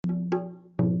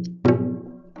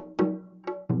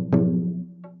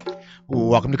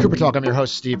Welcome to Cooper Talk. I'm your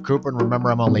host, Steve Cooper, and remember,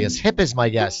 I'm only as hip as my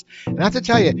guests. And I have to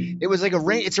tell you, it was like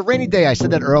it's a rainy day. I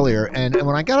said that earlier, and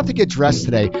when I got up to get dressed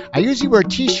today, I usually wear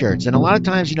T-shirts, and a lot of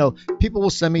times, people will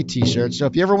send me T-shirts. So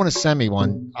if you ever want to send me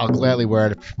one, I'll gladly wear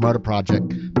it to promote a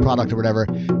product or whatever.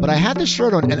 But I had this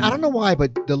shirt on, and I don't know why,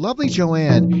 but the lovely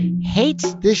Joanne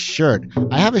hates this shirt.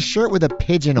 I have a shirt with a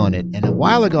pigeon on it, and a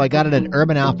while ago, I got it at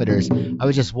Urban Outfitters. I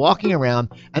was just walking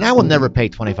around, and I will never pay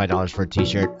 $25 for a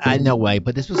T-shirt. No way,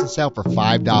 but this was on sale for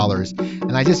 $5,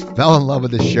 and I just fell in love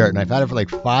with this shirt, and I've had it for like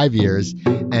 5 years.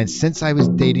 And since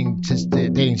dating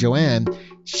Joanne,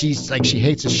 she's like, she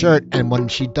hates the shirt, and when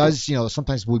she does,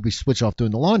 sometimes we switch off doing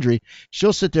the laundry,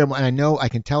 she'll sit there, and I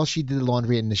can tell she did the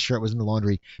laundry and the shirt was in the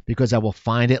laundry because I will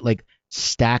find it like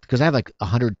stacked, because I have like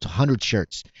 100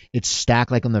 shirts. It's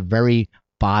stacked like on the very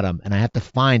bottom, and I have to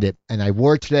find it. And I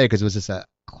wore it today because it was just a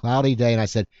cloudy day, and I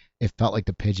said it felt like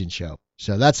the pigeon show.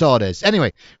 So that's all it is.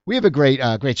 Anyway, we have a great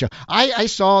show. I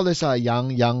saw this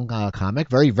young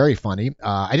comic, very, very funny.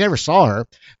 I never saw her,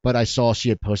 but I saw she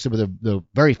had posted with the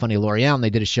very funny L'Oreal, and they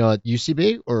did a show at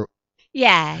UCB or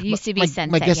Yeah, UCB my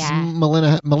Sunset, guess is yeah.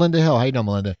 Melinda Hill. How you know,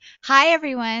 Melinda? Hi,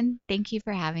 everyone. Thank you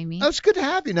for having me. Oh, it's good to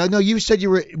have you. No, you said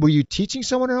were you teaching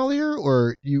someone earlier,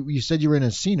 or you said you were in a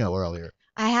Encino earlier?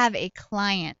 I have a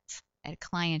client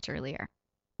earlier.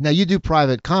 Now you do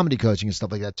private comedy coaching and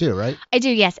stuff like that too, right? I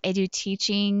do, yes. I do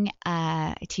teaching.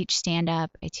 I teach stand-up.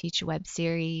 I teach web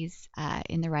series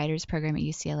in the writers program at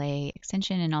UCLA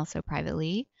Extension and also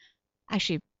privately.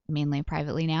 Actually, mainly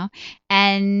privately now.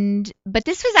 But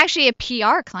this was actually a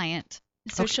PR client,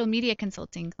 a Okay. social media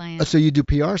consulting client. So you do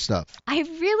PR stuff. I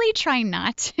really try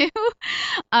not to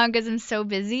because I'm so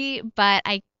busy, but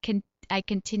I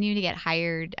continue to get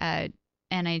hired and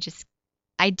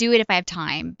I do it if I have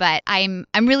time, but I'm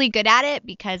really good at it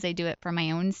because I do it for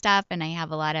my own stuff and I have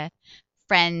a lot of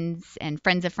friends and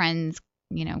friends of friends,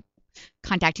 you know,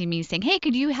 contacting me saying, "Hey,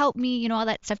 could you help me? All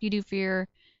that stuff you do for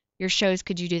your shows,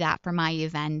 could you do that for my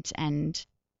event?" And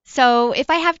so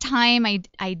if I have time,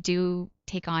 I do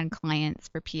take on clients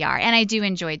for PR and I do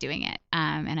enjoy doing it.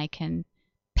 And I can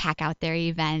pack out their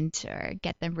event or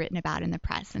get them written about in the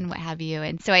press and what have you.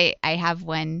 And so I have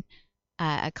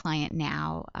a client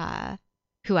now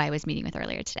who I was meeting with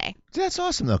earlier today. That's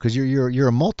awesome though, because you're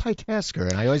a multitasker,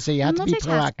 and I always say you have I'm a to be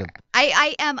multitasker. proactive.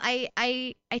 I am.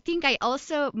 I think I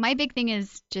also, my big thing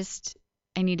is just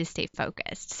I need to stay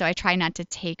focused. So I try not to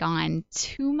take on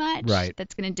too much Right.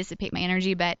 that's going to dissipate my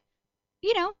energy. But,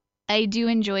 you know, I do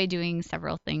enjoy doing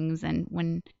several things. And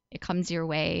when it comes your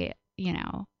way,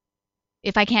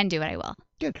 if I can do it, I will.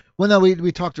 Good. Well, no,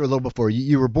 we talked to her a little before.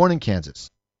 You were born in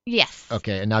Kansas. Yes.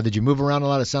 Okay, and now did you move around a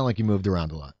lot? It sounded like you moved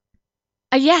around a lot.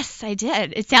 Yes, I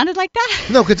did. It sounded like that.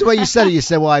 No, because the way you said it, you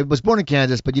said, "Well, I was born in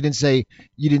Kansas," but you didn't say,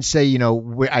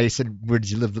 where. I said, "Where did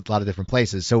you live?" A lot of different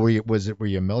places. So were you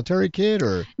a military kid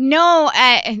or? No,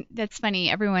 that's funny.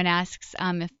 Everyone asks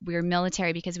if we're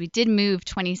military because we did move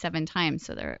 27 times.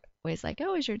 So they're always like,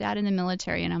 "Oh, is your dad in the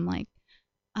military?" And I'm like,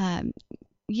 um,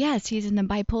 "Yes, he's in the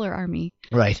bipolar army."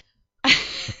 Right.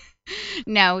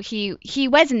 No, he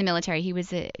was in the military. He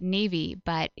was a Navy,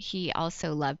 but he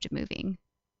also loved moving.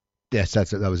 Yes,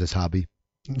 that was his hobby.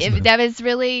 That was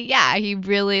really, yeah, he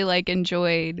really like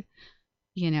enjoyed,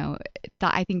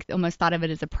 I think almost thought of it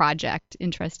as a project,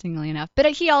 interestingly enough. But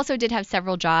he also did have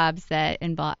several jobs that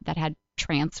had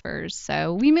transfers.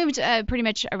 So we moved pretty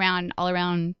much all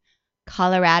around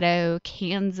Colorado,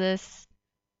 Kansas,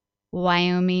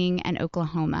 Wyoming, and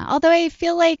Oklahoma. Although I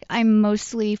feel like I'm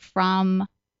mostly from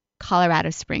Colorado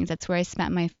Springs. That's where I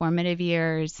spent my formative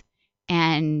years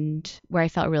and where I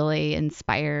felt really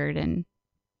inspired. And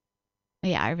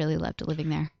yeah, I really loved living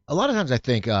there. A lot of times I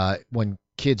think when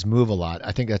kids move a lot,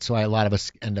 I think that's why a lot of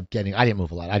us end up getting. I didn't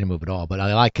move a lot. I didn't move at all. But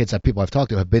a lot of kids, people I've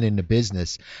talked to, have been in the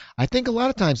business. I think a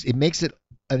lot of times it makes it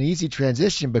an easy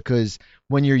transition because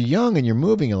when you're young and you're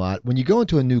moving a lot, when you go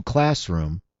into a new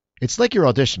classroom, it's like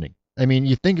you're auditioning. I mean,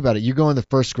 you think about it. You go in the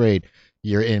first grade,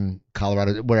 you're in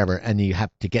Colorado, whatever, and you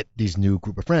have to get these new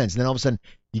group of friends. And then all of a sudden,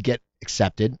 you get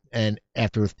accepted, and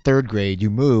after third grade, you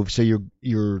move. So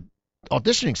you're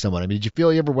auditioning someone. I mean, did you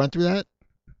feel you ever went through that?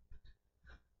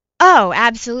 Oh,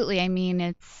 absolutely. I mean,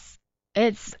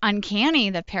 it's uncanny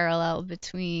the parallel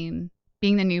between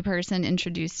being the new person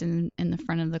introduced in the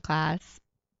front of the class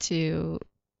to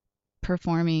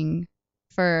performing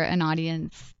for an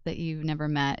audience that you've never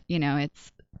met.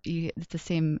 It's the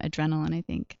same adrenaline, I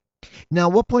think. Now,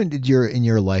 what point in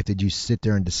your life did you sit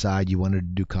there and decide you wanted to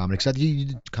do comedy? Because you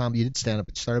did comedy, you did stand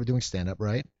up, started doing stand up,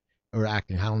 right? Or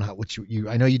acting. I don't know what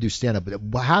I know you do stand up,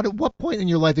 but what point in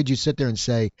your life did you sit there and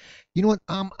say, you know what,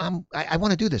 I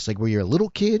want to do this? Like, were you a little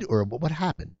kid, or what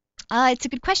happened? It's a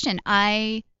good question.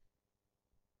 I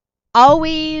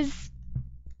always,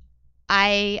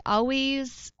 I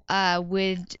always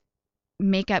would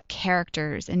make up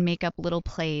characters and make up little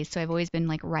plays. So I've always been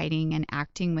like writing and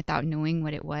acting without knowing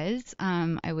what it was.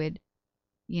 I would,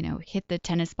 hit the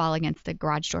tennis ball against the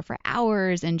garage door for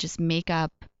hours and just make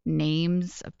up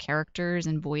names of characters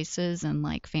and voices and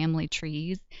like family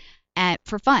trees and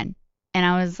for fun. And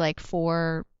I was like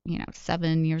 7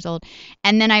 years old.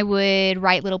 And then I would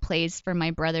write little plays for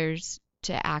my brothers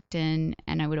to act in,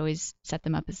 and I would always set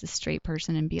them up as the straight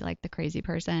person and be like the crazy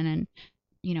person and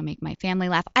make my family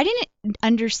laugh. I didn't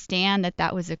understand that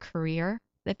that was a career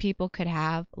that people could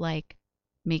have, like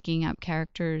making up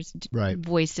characters, Right.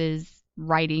 voices,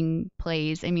 writing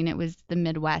plays. I mean, it was the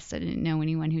Midwest. I didn't know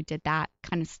anyone who did that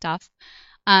kind of stuff.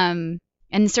 And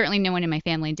certainly no one in my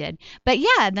family did. But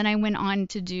yeah, then I went on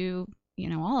to do,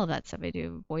 all of that stuff. I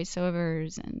do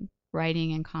voiceovers and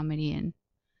writing and comedy and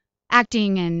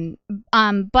acting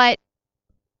but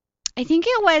I think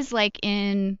it was like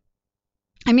I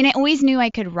always knew I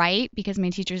could write because my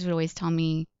teachers would always tell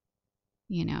me,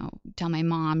 tell my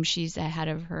mom she's ahead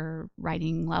of her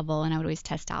writing level, and I would always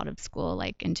test out of school,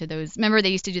 like into those. Remember they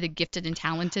used to do the gifted and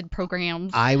talented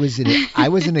programs? I was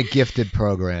in a gifted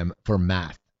program for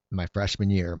math my freshman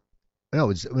year. I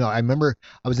remember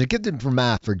I was gifted for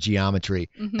math for geometry,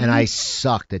 and I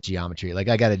sucked at geometry. Like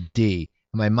I got a D.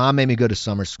 My mom made me go to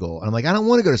summer school. And I'm like, I don't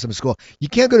want to go to summer school. You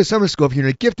can't go to summer school if you're in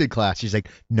a gifted class. She's like,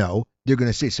 no, you're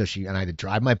going to see. So I had to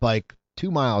drive my bike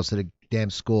 2 miles to the damn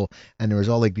school. And there was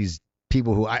all like these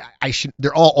people who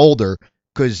they're all older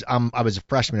because I was a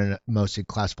freshman in a mostly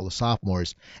class full of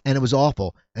sophomores. And it was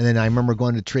awful. And then I remember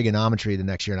going to trigonometry the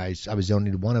next year, and I was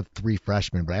only one of 3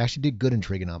 freshmen, but I actually did good in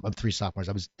trigonometry. I'm 3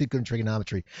 sophomores. Did good in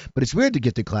trigonometry. But it's weird to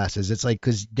gifted classes. It's like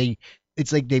because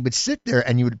it's like they would sit there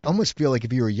and you would almost feel like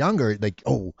if you were younger, like,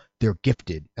 oh, they're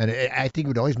gifted. And I think it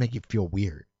would always make you feel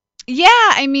weird. Yeah,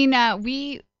 I mean,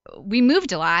 we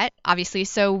moved a lot, obviously.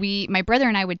 So my brother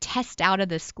and I would test out of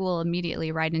the school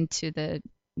immediately right into the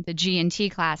G&T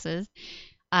classes,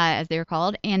 as they were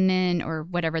called, and then, or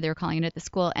whatever they were calling it at the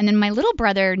school. And then my little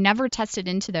brother never tested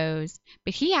into those,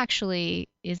 but he actually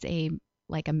is a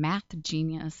math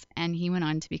genius, and he went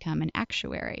on to become an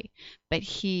actuary. But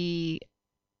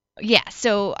yeah,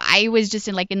 so I was just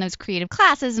in those creative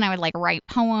classes, and I would like write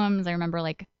poems. I remember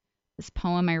like this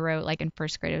poem I wrote like in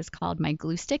first grade. It was called "My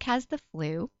Glue Stick Has the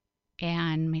Flu,"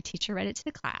 and my teacher read it to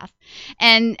the class.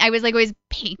 And I was like always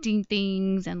painting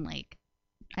things, and like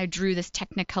I drew this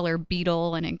Technicolor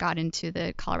beetle, and it got into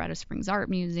the Colorado Springs Art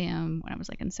Museum when I was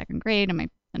like in second grade, and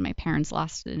my parents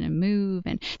lost it in a move.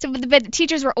 And so, but the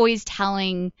teachers were always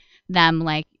telling them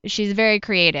like, she's very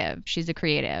creative. She's a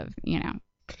creative.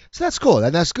 So that's cool.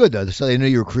 That's good though. So they knew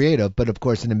you were creative, but of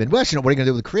course in the Midwest, what are you gonna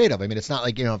do with creative? I mean, it's not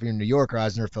like if you're in New York or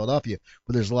Eisner or Philadelphia,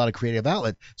 where there's a lot of creative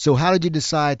outlet. So how did you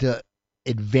decide to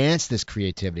advance this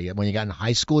creativity? When you got in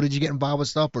high school, did you get involved with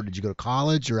stuff, or did you go to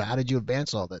college, or how did you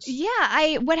advance all this?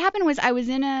 Yeah, what happened was I was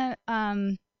in a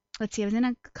I was in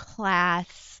a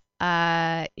class.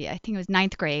 I think it was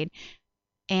ninth grade,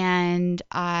 and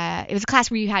it was a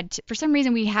class where you had to, for some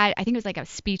reason I think it was like a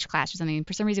speech class or something.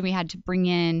 For some reason we had to bring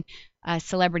in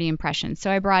celebrity impressions. So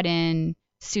I brought in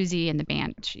Susie and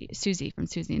the Susie from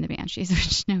Susie and the Banshees,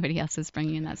 which nobody else was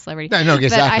bringing in that celebrity. No,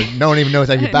 exactly. No one even knows.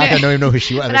 Back I don't even know who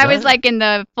she was. But I was like in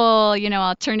the full,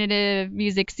 alternative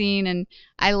music scene, and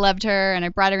I loved her, and I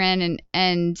brought her in,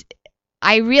 and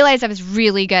I realized I was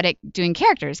really good at doing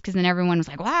characters, because then everyone was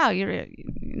like, "Wow,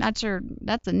 that's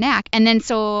a knack." And then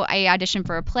so I auditioned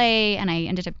for a play, and I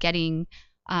ended up getting,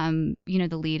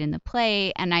 the lead in the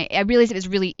play. And I realized it was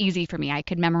really easy for me. I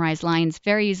could memorize lines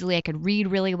very easily. I could read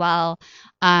really well,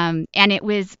 and it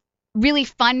was really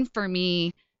fun for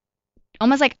me.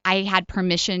 Almost like I had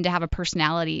permission to have a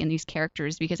personality in these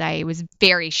characters, because I was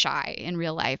very shy in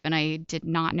real life, and I did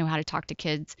not know how to talk to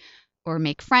kids or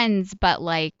make friends. But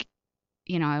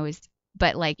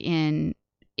in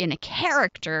a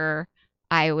character,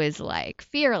 I was like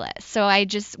fearless. So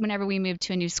whenever we moved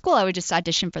to a new school, I would just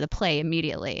audition for the play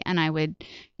immediately, and I would,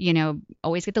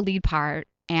 always get the lead part.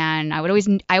 And I always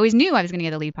knew I was going to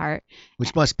get the lead part.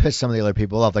 Which must piss some of the other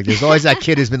people off. Like there's always that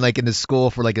kid who's been like in the school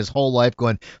for like his whole life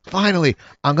going, finally,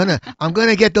 I'm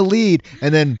gonna get the lead.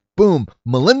 And then boom,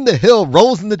 Melinda Hill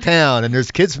rolls into town, and there's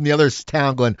kids from the other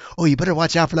town going, oh, you better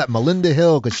watch out for that Melinda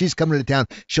Hill, because she's coming to town.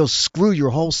 She'll screw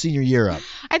your whole senior year up.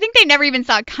 I think they never even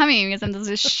saw it coming, because I'm just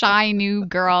this shy new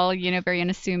girl, very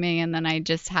unassuming. And then I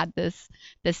just had this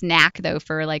knack though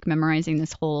for like memorizing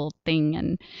this whole thing,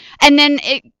 and then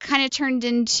it kind of turned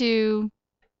into.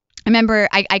 I remember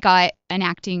I got an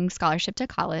acting scholarship to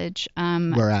college.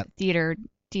 Where at? Theater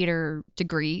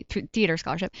degree, theater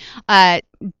scholarship.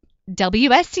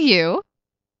 WSU,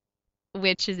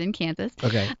 which is in Kansas.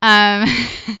 Okay. Um,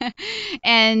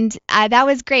 and that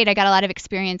was great. I got a lot of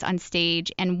experience on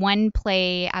stage. And one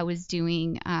play I was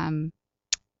doing,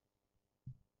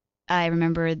 I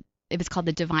remember it was called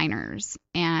The Diviners.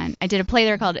 And I did a play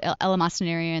there called Ella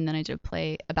Mostenaria, and then I did a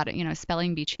play about a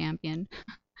spelling bee champion.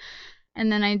 And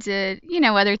then I did,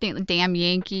 other things, Damn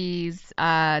Yankees,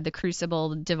 The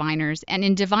Crucible, Diviners. And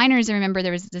in Diviners, I remember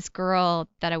there was this girl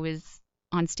that I was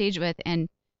on stage with, and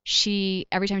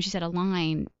every time she said a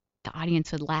line, the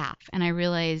audience would laugh. And I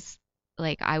realized,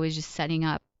 like, I was just setting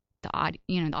up the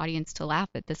audience to laugh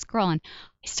at this girl. And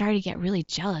I started to get really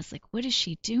jealous. Like, what is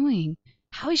she doing?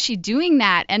 How is she doing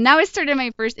that? And that was sort of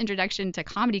my first introduction to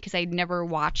comedy because I'd never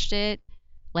watched it.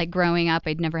 Like growing up,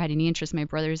 I'd never had any interest. My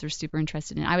brothers were super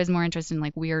interested in it. I was more interested in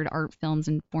like weird art films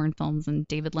and foreign films and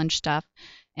David Lynch stuff.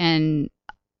 And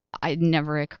it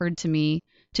never occurred to me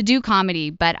to do comedy,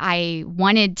 but I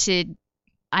wanted to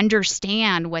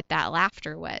understand what that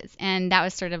laughter was. And that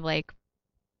was sort of like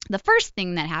the first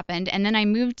thing that happened. And then I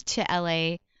moved to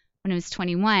LA when I was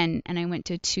 21, and I went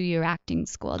to a 2-year acting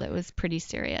school that was pretty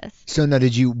serious. So now,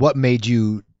 what made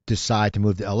you decide to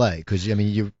move to LA? Because I mean,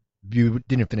 you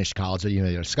didn't finish college, so you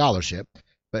had a scholarship,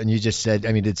 and you just said,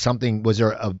 I mean, was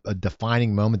there a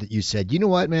defining moment that you said, you know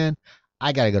what, man,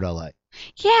 I got to go to LA?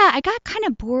 Yeah, I got kind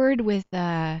of bored with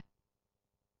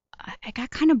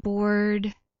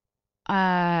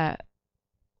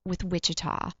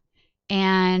Wichita,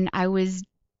 and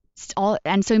so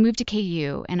I moved to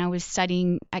KU, and I was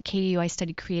studying at KU. I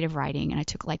studied creative writing, and I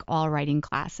took like all writing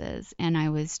classes, and I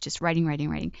was just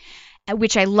writing,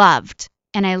 which I loved.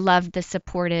 And I loved the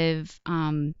supportive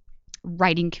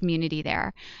writing community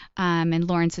there. And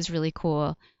Lawrence was really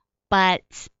cool. But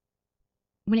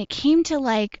when it came to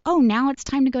like, oh, now it's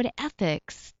time to go to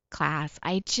ethics class,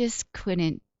 I just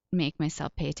couldn't make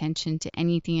myself pay attention to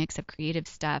anything except creative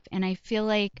stuff. And I feel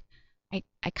like I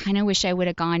kind of wish I would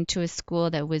have gone to a school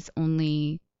that was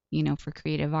only, for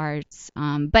creative arts.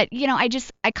 But,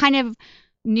 I kind of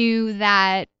knew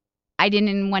that I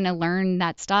didn't want to learn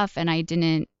that stuff, and I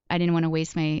didn't want to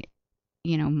waste I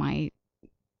didn't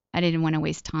want to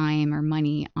waste time or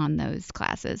money on those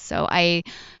classes. So I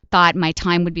thought my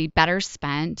time would be better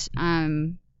spent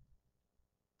pursuing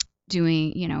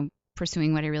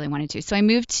what I really wanted to. So I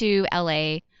moved to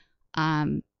LA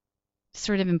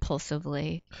sort of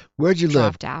impulsively. Where'd you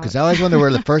live? Because I always wonder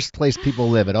where the first place people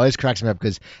live. It always cracks me up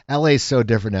because LA is so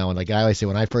different now. And like I always say,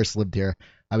 when I first lived here,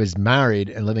 I was married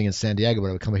and living in San Diego, but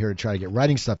I would come here to try to get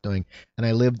writing stuff doing. And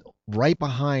I lived right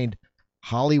behind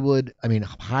Highland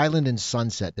and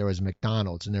Sunset. There was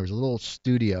McDonald's, and there was a little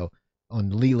studio on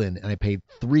Leland, and I paid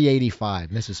 $385. And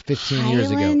this was 15 years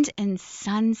ago. Highland and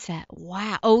Sunset.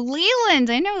 Wow. Oh, Leland.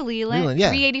 I know Leland. Leland,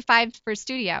 yeah. $385 for a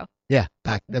studio. Yeah,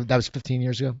 that was 15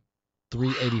 years ago.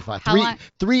 $385.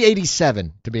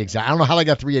 $387 to be exact. I don't know how I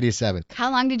got $387. How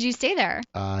long did you stay there?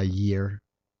 A year,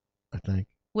 I think.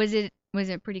 Was it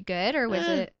pretty good, or was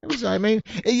it? It was. I mean,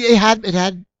 it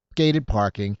had gated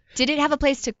parking. Did it have a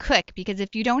place to cook? Because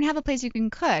if you don't have a place you can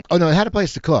cook. Oh no, it had a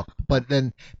place to cook, but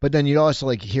then you'd also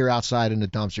like hear outside in the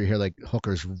dumpster, you hear like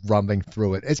hookers rumbling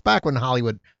through it. It's back when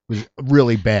Hollywood was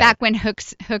really bad. Back when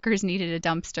hookers needed a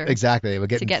dumpster. Exactly, they were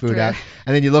getting food out,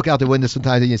 and then you look out the window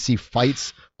sometimes and you see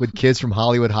fights with kids from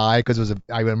Hollywood High because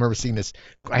I remember seeing this.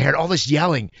 I heard all this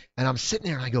yelling, and I'm sitting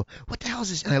there and I go, "What the hell is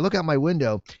this?" And I look out my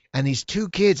window, and these two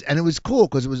kids, and it was cool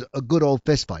because it was a good old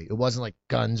fist fight. It wasn't like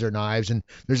guns or knives, and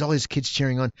there's all these kids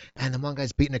cheering on, and the one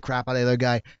guy's beating the crap out of the other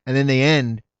guy, and then they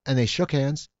end, and they shook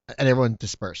hands, and everyone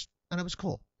dispersed, and it was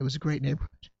cool. It was a great neighborhood.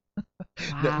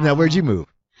 Wow. Now, where'd you move?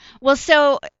 Well,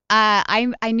 so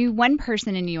I knew one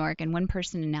person in New York and one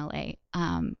person in LA,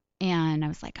 and I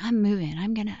was like, I'm moving.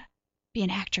 I'm gonna be an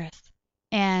actress.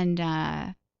 And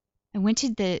I went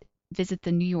to visit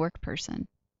the New York person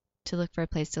to look for a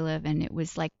place to live, and it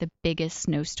was like the biggest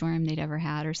snowstorm they'd ever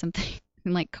had or something,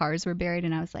 and like cars were buried,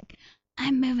 and I was like,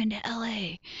 I'm moving to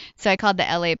LA. So I called the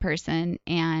LA person,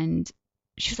 and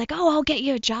she was like, oh, I'll get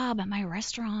you a job at my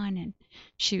restaurant, and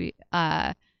she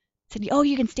said, oh,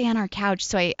 you can stay on our couch.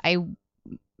 So I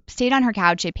stayed on her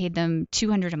couch. I paid them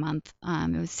 $200 a month.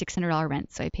 It was $600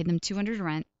 rent, so I paid them $200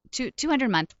 a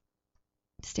month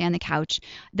to stay on the couch.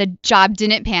 The job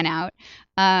didn't pan out,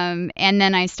 and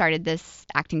then I started this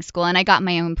acting school, and I got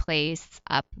my own place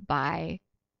up by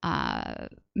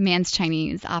Man's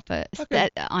Chinese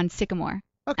on Sycamore,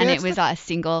 and it was a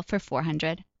single for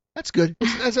 $400. That's good.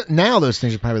 Now those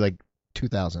things are probably like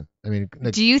 2,000. I mean,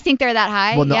 do you think they're that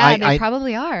high? Well, no, yeah, they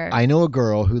probably are. I know a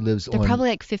girl who lives They're probably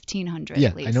like 1,500 yeah,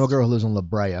 at least. I know a girl who lives on La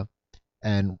Brea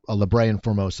and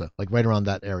Formosa, like right around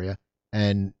that area.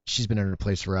 And she's been in her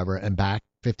place forever and back.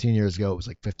 15 years ago, it was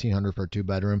like 1,500 for a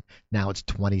 2-bedroom. Now it's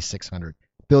 2,600.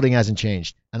 Building hasn't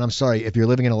changed. And I'm sorry, if you're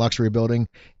living in a luxury building,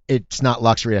 it's not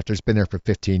luxury after it's been there for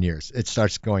 15 years. It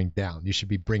starts going down. You should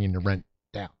be bringing the rent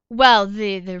down. Well,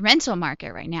 the rental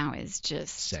market right now is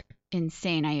just Sick.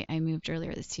 insane. I moved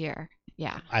earlier this year.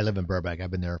 Yeah. I live in Burbank.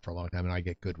 I've been there for a long time, and I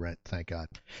get good rent, thank God.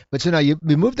 But so now you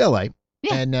moved to LA,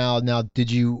 Yeah. and now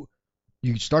did you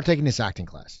start taking this acting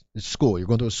class? It's school. You're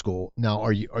going to a school. Now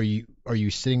are you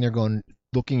sitting there going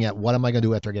looking at what am I going to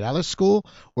do after I get out of school,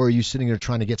 or are you sitting there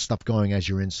trying to get stuff going as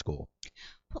you're in school?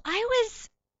 Well, it's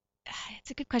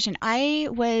a good question.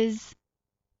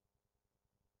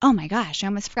 Oh my gosh, I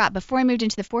almost forgot. Before I moved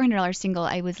into the $400 single,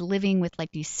 I was living with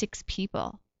like these 6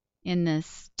 people in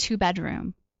this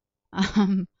 2-bedroom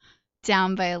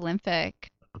down by Olympic.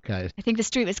 Okay. I think the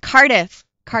street was Cardiff.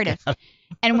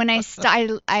 And when I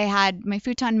had my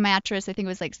futon mattress. I think it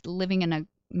was like living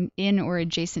in or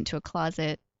adjacent to a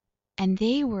closet. And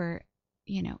they were,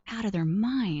 out of their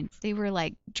minds. They were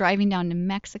like driving down to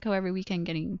Mexico every weekend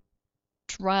getting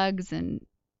drugs, and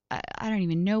I don't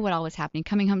even know what all was happening.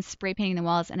 Coming home, spray painting the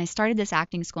walls. And I started this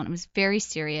acting school, and it was very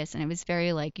serious, and it was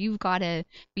very like, you've got to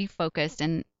be focused.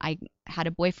 And I had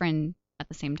a boyfriend at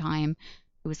the same time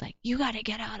who was like, you got to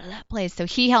get out of that place. So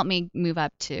he helped me move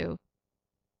up to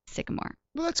Sycamore.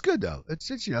 Well, that's good though.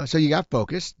 It's so you got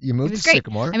focused. You moved to Great.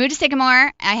 Sycamore. I moved to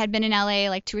Sycamore. I had been in LA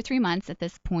like 2 or 3 months at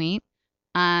this point.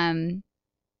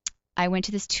 I went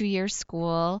to this 2-year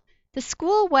school. The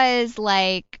school was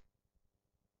like,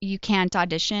 you can't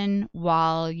audition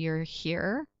while you're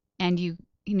here, and you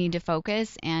need to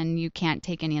focus, and you can't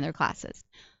take any other classes.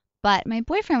 But my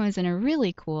boyfriend was in a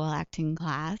really cool acting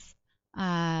class,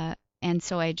 and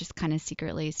so I just kind of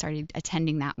secretly started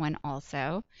attending that one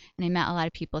also, and I met a lot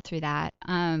of people through that.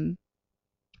 And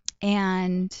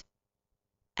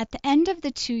at the end of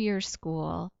the 2-year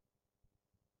school,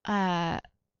 I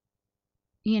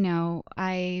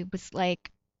was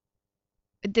like,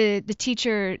 the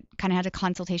teacher kind of had a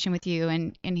consultation with you,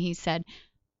 and he said,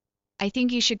 I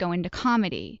think you should go into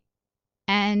comedy.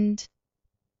 And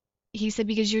he said,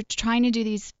 because you're trying to do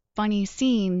these funny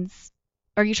scenes,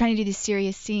 or you're trying to do these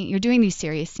serious scenes, you're doing these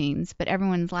serious scenes, but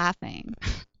everyone's laughing.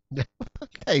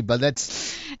 Hey, but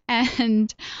that's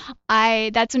And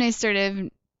that's when I sort of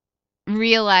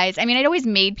realized, I mean, I'd always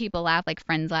made people laugh, like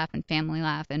friends laugh and family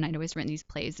laugh, and I'd always written these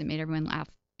plays that made everyone laugh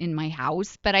in my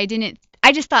house, but I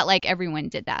just thought like everyone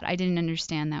did that. I didn't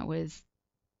understand that was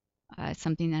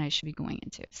something that I should be going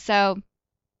into. So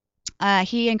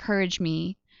he encouraged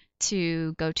me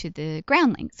to go to the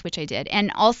Groundlings, which I did.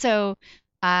 And also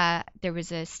there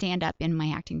was a stand-up in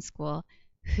my acting school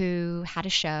who had a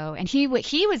show, and he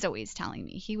was always telling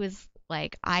me, he was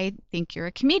like, I think you're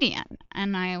a comedian.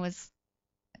 And I was,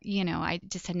 I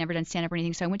just had never done stand-up or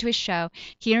anything. So I went to his show.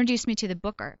 He introduced me to the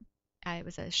booker. It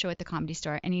was a show at the Comedy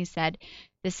Store, and he said,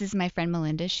 this is my friend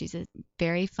Melinda. She's a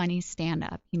very funny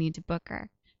stand-up. You need to book her.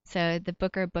 So the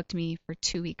booker booked me for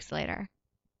 2 weeks later.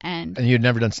 And you'd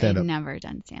never done stand-up? I'd never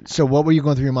done stand-up. So what were you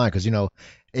going through your mind? Because,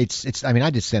 it's I mean,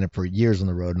 I did stand-up for years on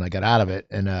the road, and I got out of it.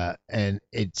 And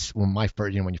it's when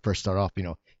you first start off,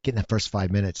 getting the first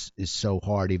 5 minutes is so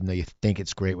hard, even though you think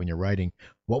it's great when you're writing.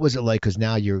 What was it like? Because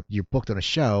now you're booked on a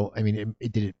show. I mean,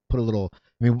 did it put a little,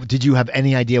 did you have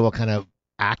any idea what kind of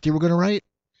act you were going to write?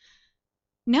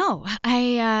 No,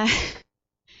 it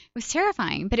was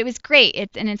terrifying, but it was great.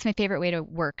 It's my favorite way to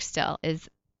work still, is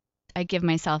I give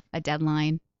myself a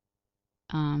deadline,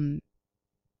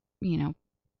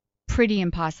 pretty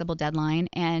impossible deadline,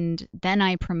 and then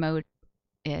I promote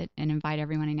it and invite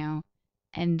everyone I know,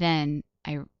 and then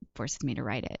it forces me to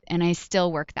write it. And I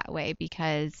still work that way,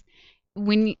 because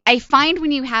when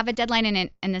you have a deadline in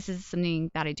it, and this is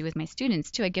something that I do with my students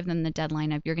too, I give them the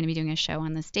deadline of, you're going to be doing a show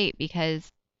on this date, because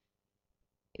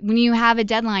when you have a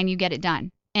deadline, you get it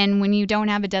done. And when you don't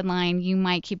have a deadline, you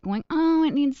might keep going, oh,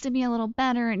 it needs to be a little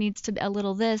better, it needs to be a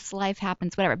little this, life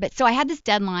happens, whatever. But so I had this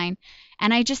deadline,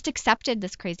 and I just accepted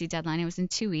this crazy deadline. It was in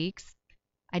 2 weeks.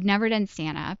 I'd never done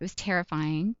stand-up. It was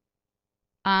terrifying.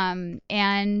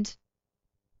 And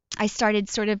I started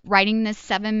sort of writing this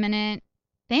 7-minute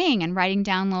thing, and writing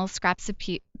down little scraps of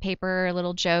paper,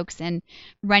 little jokes, and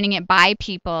running it by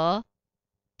people,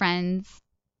 friends,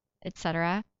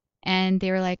 etc. And they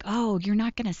were like, oh, you're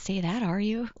not going to say that, are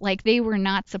you? Like, they were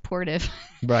not supportive.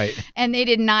 Right. And they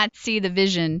did not see the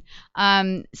vision.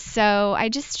 So I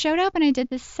just showed up, and I did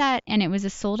this set, and it was a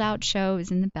sold out show. It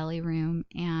was in the Belly Room,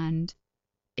 and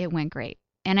it went great.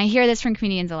 And I hear this from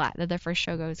comedians a lot, that the first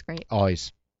show goes great.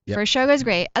 Always. Yep. First show goes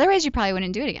great. Otherwise, you probably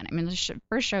wouldn't do it again. I mean, the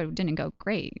first show didn't go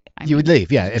great. You would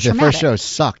leave, yeah. If the first show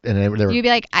sucked, and they were, you'd be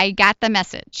like, I got the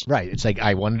message. Right. It's like,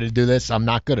 I wanted to do this. I'm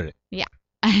not good at it. Yeah.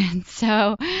 And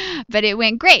so, but it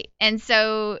went great. And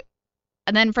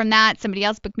then from that, somebody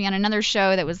else booked me on another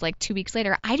show that was like 2 weeks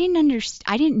later. I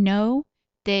didn't know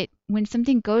that when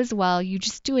something goes well, you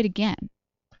just do it again.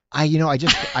 I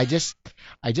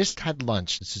just had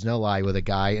lunch. This is no lie, with a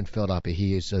guy in Philadelphia.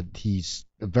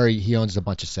 He owns a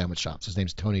bunch of sandwich shops. His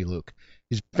name's Tony Luke.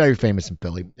 He's very famous in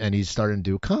Philly, and he's starting to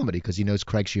do comedy because he knows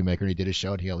Craig Shoemaker, and he did a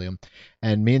show at Helium.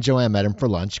 And me and Joanne met him for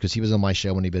lunch because he was on my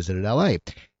show when he visited LA.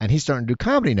 And he's starting to do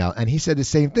comedy now. And he said the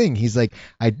same thing. He's like,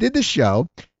 I did the show,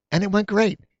 and it went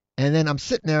great. And then I'm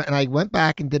sitting there, and I went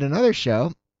back and did another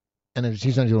show, and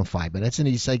he's only doing 5 minutes, and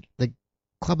he's like, the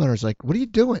club owner's like, what are you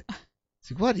doing?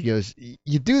 He's like, what? He goes,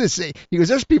 you do this. He goes,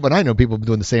 there's people, and I know people have been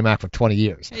doing the same act for 20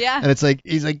 years. Yeah. And it's like,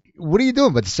 he's like, what are you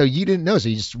doing? But so you didn't know, so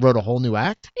you just wrote a whole new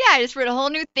act? Yeah, I just wrote a whole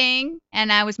new thing,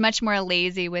 and I was much more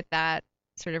lazy with that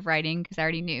sort of writing because I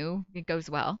already knew it goes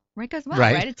well. Where it goes well,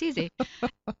 right? It's easy.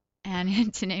 And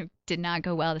it did not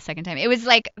go well the second time. It was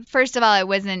like, first of all, it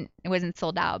wasn't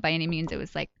sold out by any means. It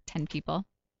was like 10 people.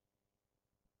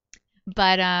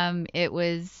 But it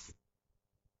was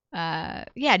yeah,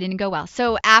 it didn't go well.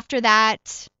 So after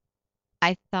that,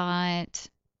 I thought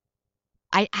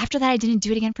after that I didn't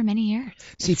do it again for many years.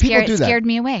 See, people do that. It scared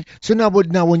me away. So now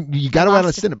when you got out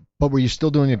of stand-up, but were you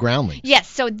still doing the groundlings? Yes.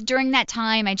 So during that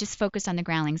time, I just focused on the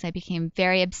groundlings. I became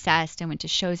very obsessed. I went to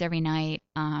shows every night.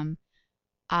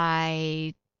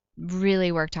 I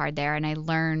really worked hard there, and I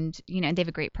learned, they have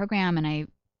a great program, and I,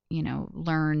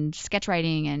 learned sketch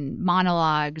writing and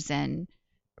monologues and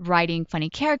writing funny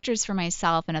characters for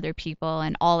myself and other people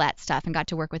and all that stuff, and got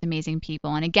to work with amazing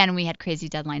people. And again, we had crazy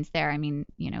deadlines there. I mean,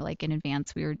 like in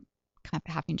advance, we were kind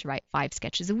of having to write 5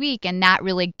 sketches a week, and that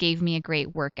really gave me a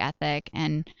great work ethic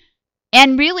and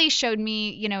really showed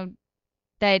me,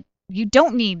 that you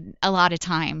don't need a lot of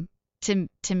time to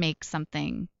make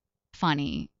something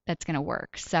funny that's going to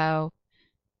work. So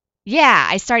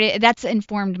yeah, that's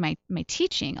informed my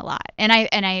teaching a lot. And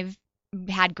I've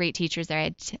had great teachers there.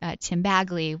 I had Tim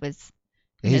Bagley was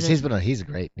he's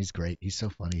great. He's so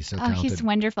funny. He's so talented. He's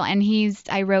wonderful. And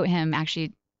I wrote him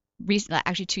actually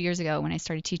 2 years ago when I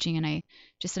started teaching, and I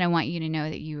just said, I want you to know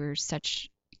that you were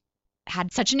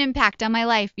had such an impact on my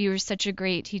life. You were such a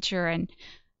great teacher. And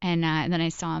then I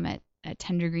saw him at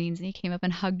Tender Greens, and he came up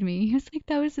and hugged me. He was like,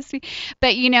 that was so sweet.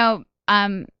 But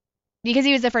because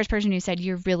he was the first person who said,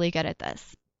 you're really good at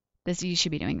this. You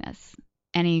should be doing this.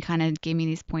 And he kind of gave me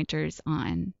these pointers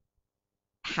on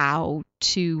how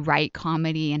to write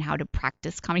comedy and how to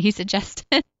practice comedy. He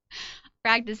suggested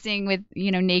practicing with,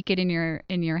 naked in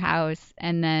your house,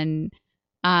 and then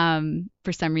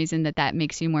for some reason that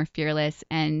makes you more fearless.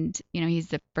 And he's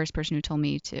the first person who told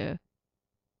me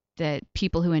that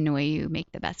people who annoy you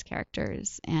make the best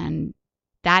characters, and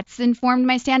that's informed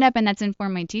my stand-up, and that's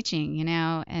informed my teaching,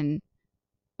 and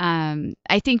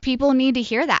I think people need to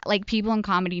hear that. Like, people in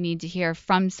comedy need to hear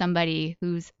from somebody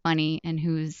who's funny and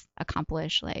who's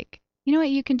accomplished, like, you know what,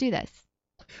 you can do this.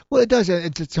 Well, it does.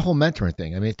 It's a whole mentoring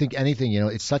thing. I mean, I think anything,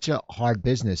 it's such a hard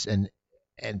business, and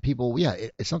people, yeah,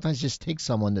 it sometimes just takes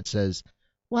someone that says,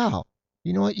 wow,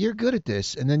 you know what, you're good at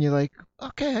this. And then you're like,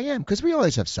 okay, I am. Because we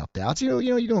always have self-doubts. You're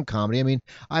doing comedy. I mean,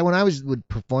 when I would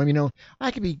perform,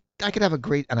 I could have a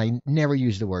great, and I never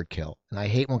use the word kill. And I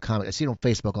hate when comedy, I see it on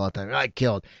Facebook all the time. I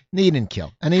killed. No, you didn't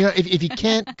kill. And if you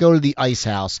can't go to the Ice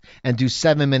House and do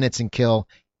 7 minutes and kill,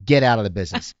 get out of the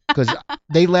business. Because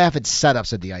they laugh at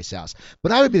setups at the Ice House.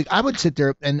 But I would sit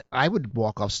there and I would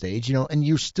walk off stage, and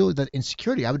you're still that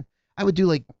insecurity. I would do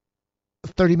like a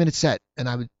 30-minute set, and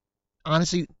I would,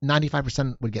 honestly,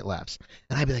 95% would get laughs.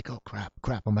 And I'd be like, oh, crap.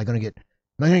 Am I going to get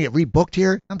rebooked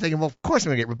here? I'm thinking, well, of course I'm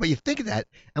going to get rebooked. But you think of that.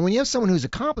 And when you have someone who's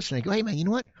accomplished, and they go, hey, man, you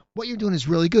know what? What you're doing is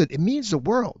really good. It means the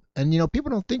world. And,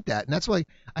 people don't think that. And that's why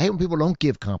I hate when people don't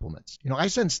give compliments. I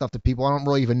send stuff to people I don't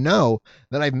really even know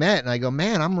that I've met. And I go,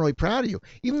 man, I'm really proud of you.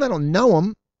 Even though I don't know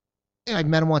them, I've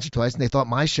met them once or twice, and they thought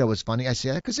my show was funny. I say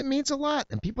that because it means a lot.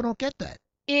 And people don't get that.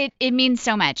 It means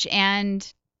so much.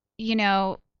 And,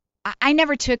 I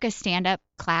never took a stand-up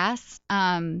class.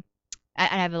 I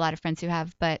have a lot of friends who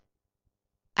have, but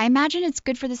I imagine it's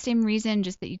good for the same reason,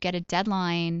 just that you get a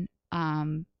deadline.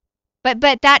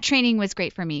 But that training was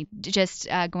great for me, just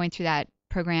going through that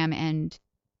program and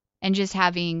just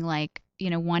having, like,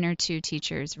 1 or 2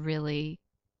 teachers really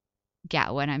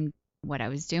get what I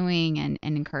was doing and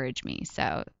encourage me.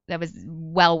 So that was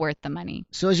well worth the money.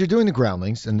 So as you're doing the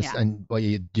groundlings and well,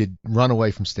 you run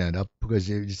away from stand up because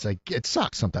you're just like, it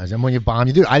sucks sometimes. And when you bomb,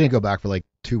 you do. I didn't go back for like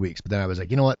 2 weeks, but then I was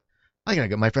like, you know what? I gotta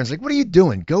go. My friends like, what are you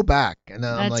doing? Go back. And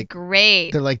I'm That's like,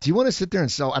 great. they're like, do you want to sit there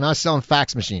and sell? And I was selling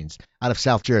fax machines out of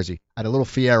South Jersey. I had a little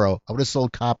Fiero. I would have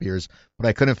sold copiers, but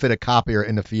I couldn't fit a copier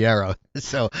in the Fiero.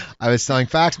 So I was selling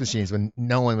fax machines when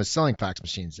no one was selling fax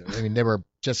machines. I mean, they were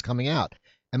just coming out.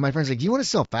 And my friends like, do you want to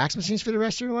sell fax machines for the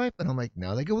rest of your life? And I'm like,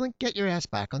 no. They go, well, then get your ass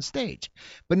back on stage.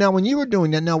 But now when you were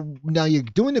doing that, now you're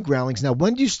doing the Groundlings. Now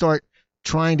when do you start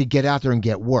trying to get out there and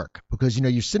get work? Because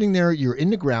you're sitting there, you're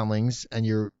in the Groundlings, and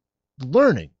you're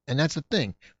learning, and that's the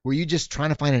thing. Were you just trying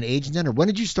to find an agent then, or when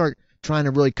did you start trying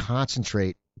to really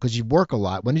concentrate? Because you work a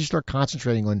lot. When did you start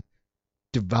concentrating on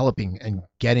developing and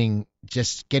getting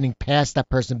past that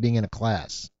person being in a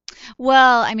class?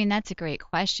 Well, I mean, that's a great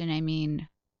question. I mean,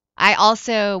 I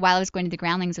also, while I was going to the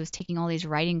Groundlings, I was taking all these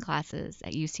writing classes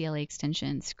at UCLA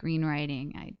Extension,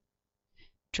 screenwriting. I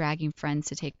dragging friends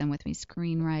to take them with me,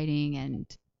 screenwriting and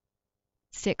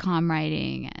sitcom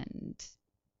writing and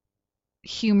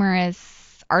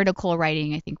humorous article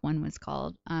writing, I think one was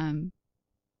called. And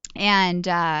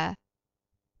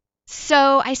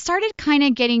so I started kind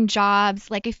of getting jobs.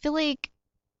 Like, I feel like,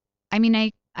 I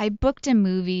mean, I booked a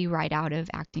movie right out of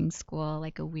acting school,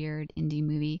 like a weird indie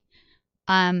movie.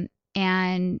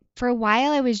 And for a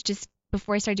while, I was just,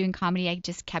 before I started doing comedy, I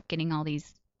just kept getting all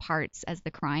these parts as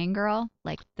the crying girl,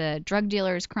 like the drug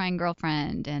dealer's crying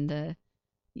girlfriend and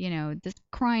this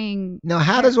crying Now,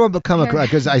 how does one become a hair.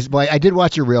 because I did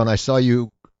watch your reel and I saw you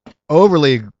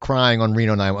overly crying on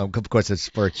Reno 9. Of course, it's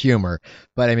for humor,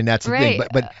 but I mean that's the thing. Right.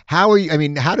 But how are you? I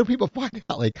mean, how do people find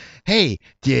out? Like, hey,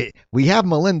 we have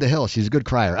Melinda Hill. She's a good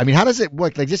crier. I mean, how does it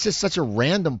work? Like, this is such a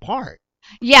random part.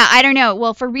 Yeah, I don't know.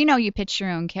 Well, for Reno, you pitch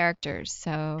your own characters,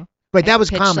 so But I that was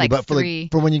pitched comedy. like But for three.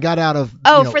 for when you got out of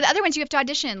Oh, for the other ones, you have to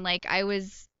audition. Like, I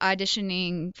was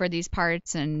auditioning for these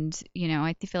parts, and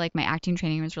I feel like my acting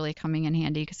training was really coming in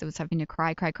handy because I was having to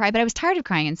cry, cry, cry. But I was tired of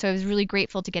crying, and so I was really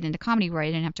grateful to get into comedy where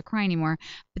I didn't have to cry anymore.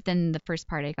 But then the first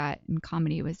part I got in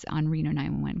comedy was on Reno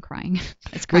 911 crying.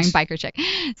 It's crying which biker chick.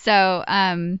 So,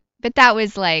 but that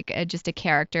was like just a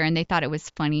character, and they thought it was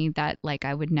funny that like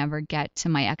I would never get to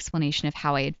my explanation of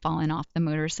how I had fallen off the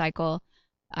motorcycle.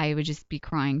 I would just be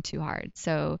crying too hard.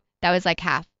 So that was like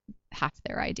half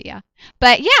their idea.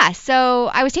 But yeah, so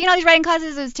I was taking all these writing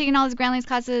classes, I was taking all these Groundlings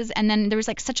classes, and then there was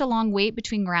like such a long wait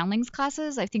between Groundlings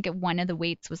classes. I think one of the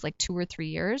waits was like 2 or 3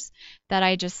 years that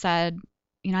I just said,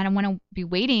 I don't want to be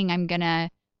waiting.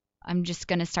 I'm just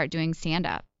gonna start doing stand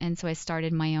up. And so I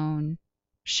started my own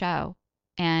show.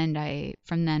 And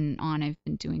from then on I've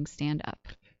been doing stand up.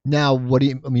 now, what do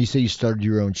you? I mean, you say you started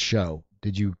your own show.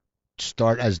 Did you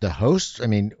start as the host? I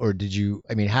mean, or did you?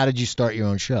 I mean, how did you start your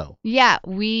own show? Yeah,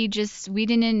 we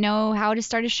didn't know how to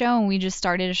start a show and we just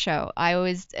started a show.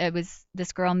 It was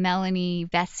this girl Melanie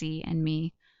Vesey and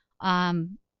me.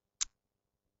 Um,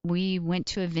 we went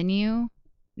to a venue,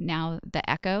 now the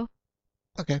Echo,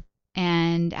 Okay.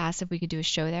 and asked if we could do a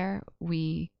show there.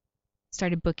 We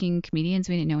started booking comedians.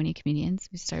 We didn't know any comedians.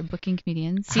 We started booking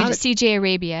comedians. How did, CJ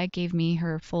Arabia gave me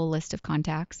her full list of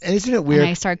contacts, and isn't it and I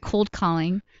weird? started cold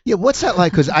calling. Yeah, what's that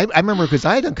like? Because I remember because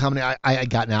I had done comedy, I had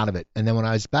gotten out of it, and then when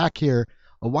I was back here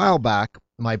a while back,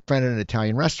 my friend at an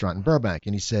Italian restaurant in Burbank,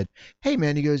 and he said, "Hey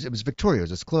man," he goes, "it was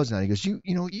Victorio's, it's closed now." He goes, "You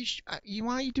why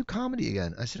don't you do comedy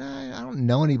again?" I said, "I don't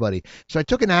know anybody." So I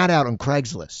took an ad out on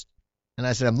Craigslist, and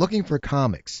I said, "I'm looking for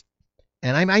comics."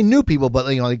 And I knew people, but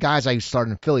the guys I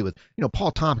started in Philly with,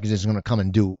 Paul Tompkins isn't going to come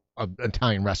and do an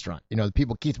Italian restaurant. The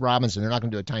people, Keith Robinson, they're not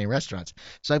going to do Italian restaurants.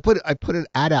 So I put an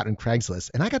ad out in Craigslist,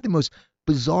 and I got the most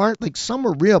bizarre, like some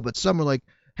are real, but some are like,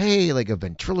 hey, like a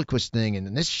ventriloquist thing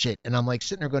and this shit. And I'm like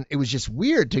sitting there going, it was just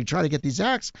weird to try to get these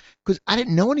acts because I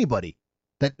didn't know anybody.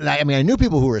 I mean, I knew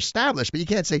people who were established, but you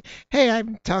can't say, hey,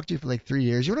 I've talked to you for like 3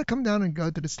 years. You want to come down and go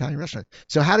to this Italian restaurant?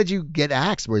 So how did you get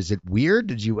axed? Was it weird?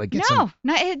 Did you get some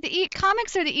No, not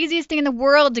comics are the easiest thing in the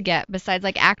world to get besides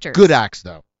like good actors. acts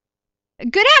though?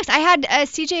 Good acts. I had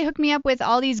CJ hook me up with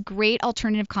all these great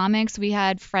alternative comics. We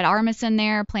had Fred Armisen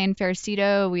there playing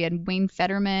Farcido. We had Wayne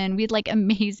Fetterman. We had like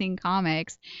amazing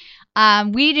comics.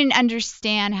 We didn't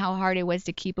understand how hard it was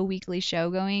to keep a weekly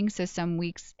show going. So some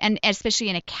weeks, and especially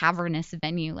in a cavernous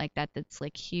venue like that, that's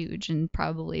like huge and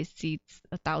probably seats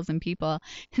 1,000 people.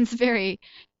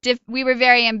 It's we were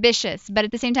very ambitious, but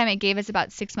at the same time, it gave us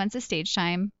about 6 months of stage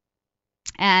time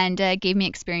and gave me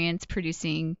experience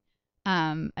producing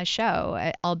a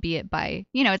show, albeit by,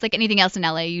 it's like anything else in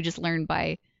LA. You just learn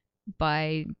by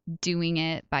doing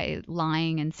it, by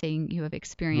lying and saying you have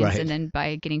experience, and Right. then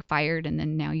by getting fired, and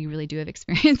then now you really do have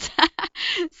experience.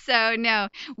 So no,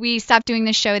 we stopped doing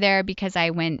the show there because I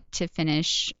went to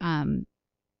finish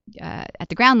at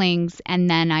the Groundlings, and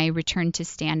then I returned to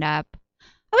stand up.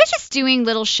 I was just doing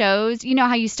little shows. You know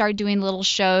how you start doing little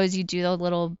shows, you do the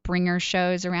little bringer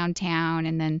shows around town,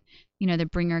 and then, the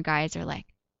bringer guys are like,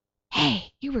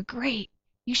 "Hey, you were great.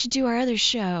 You should do our other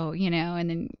show," and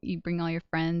then you bring all your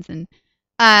friends and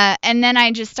then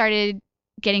I just started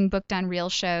getting booked on real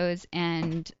shows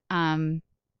and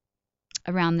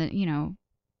around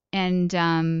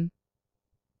and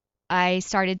I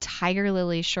started Tiger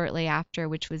Lily shortly after,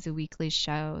 which was a weekly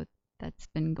show that's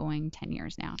been going 10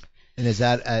 years now. And is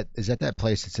that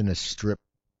place that's in a strip,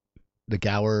 the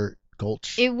Gower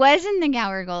Gulch? It was in the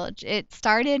Gower Gulch. It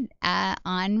started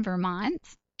on Vermont,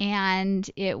 and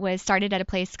it was started at a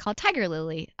place called Tiger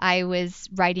Lily. I was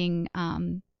writing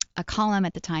a column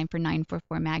at the time for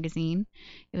 944 magazine.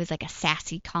 It was like a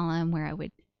sassy column where I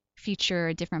would feature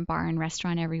a different bar and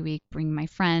restaurant every week, bring my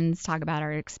friends, talk about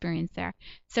our experience there.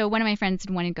 So one of my friends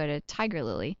had wanted to go to Tiger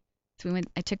Lily. So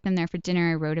I took them there for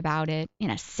dinner. I wrote about it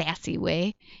in a sassy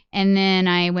way. And then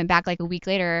I went back like a week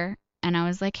later and I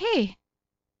was like, "Hey,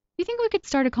 you think we could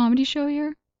start a comedy show here?"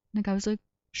 And the guy was like,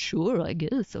 "Sure, I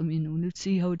guess. I mean, let's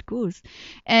see how it goes."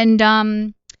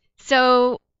 And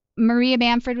so Maria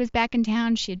Bamford was back in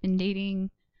town. She had been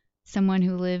dating someone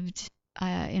who lived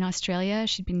in Australia.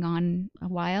 She'd been gone a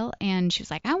while, and she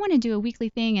was like, "I want to do a weekly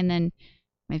thing." And then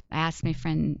I asked my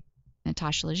friend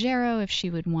Natasha Leggero if she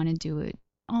would want to do it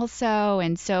also.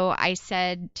 And so I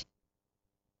said,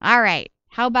 "All right,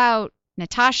 how about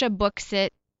Natasha books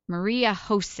it, Maria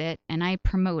hosts it, and I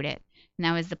promote it." And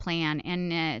that was the plan.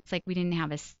 And it's like we didn't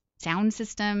have a sound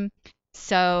system,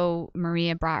 so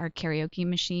Maria brought her karaoke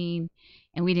machine,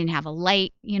 and we didn't have a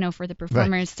light, for the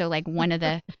performers. Right. So like one of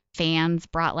the fans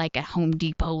brought like a Home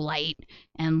Depot light,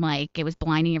 and like it was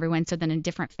blinding everyone. So then a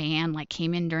different fan like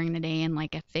came in during the day and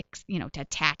like affixed, to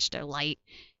attach their light.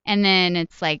 And then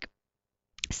it's like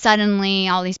suddenly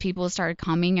all these people started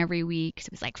coming every week. So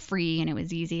it was like free and it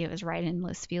was easy. It was right in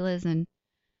Los Feliz, and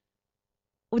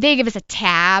they give us a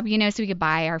tab, so we could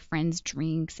buy our friends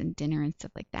drinks and dinner and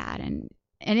stuff like that. And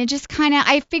it just kind of,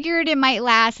 I figured it might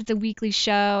last. It's a weekly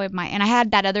show. It might, and I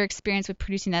had that other experience with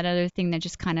producing that other thing that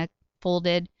just kind of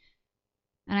folded.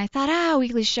 And I thought,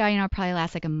 weekly show, it'll probably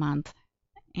last like a month.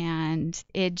 And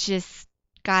it just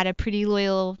got a pretty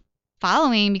loyal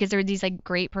following because there were these like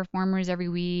great performers every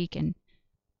week. And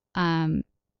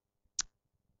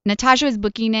Natasha was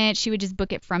booking it. She would just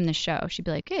book it from the show. She'd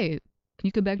be like, "Hey, can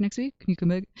you come back next week? Can you come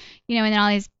back?" And then all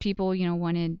these people,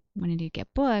 wanted to get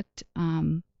booked.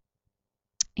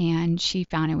 And she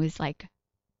found it was like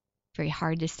very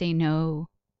hard to say no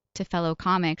to fellow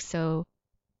comics. So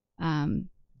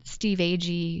Steve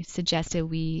Agee suggested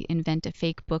we invent a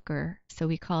fake booker. So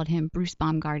we called him Bruce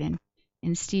Baumgarten.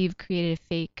 And Steve created a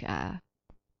fake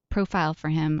profile for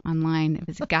him online. It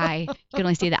was a guy. You could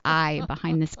only see the eye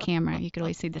behind this camera. You could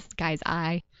only see this guy's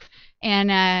eye.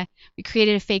 And we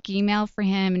created a fake email for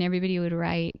him, and everybody would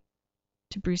write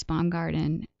to Bruce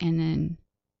Baumgarten. And then,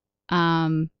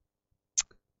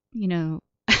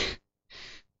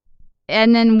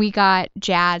 and then we got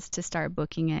Jazz to start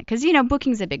booking it because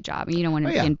booking's a big job and you don't want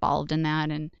to be involved in that.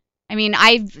 And I mean,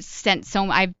 I've said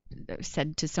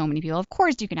to so many people, of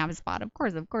course you can have a spot, of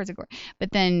course.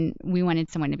 But then we wanted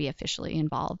someone to be officially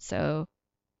involved, so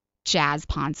Jazz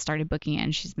Ponce started booking it,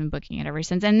 and she's been booking it ever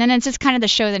since. And then it's just kind of the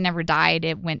show that never died.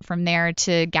 It went from there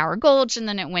to Gower Gulch, and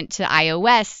then it went to IO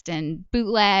West and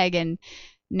Bootleg, and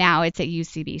now it's at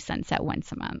UCB Sunset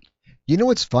once a month. You know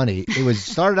what's funny? It was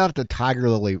started out at the Tiger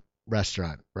Lily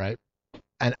restaurant, right?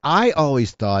 And I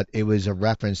always thought it was a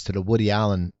reference to the Woody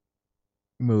Allen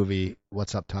movie,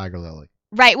 What's Up, Tiger Lily?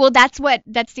 Right. Well, that's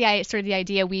the sort of the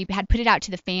idea. We had put it out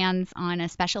to the fans on a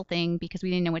special thing because we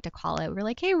didn't know what to call it. We were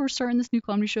like, "Hey, we're starting this new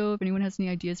comedy show. If anyone has any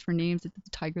ideas for names, it's the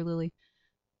Tiger Lily."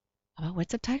 "Oh,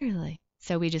 What's Up, Tiger Lily?"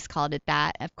 So we just called it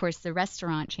that. Of course, the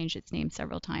restaurant changed its name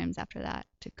several times after that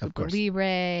to Cuba Libre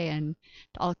and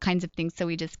all kinds of things. So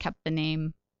we just kept the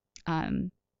name.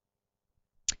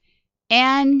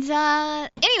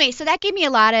 Anyway, so that gave me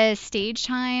a lot of stage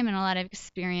time and a lot of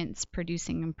experience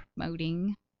producing and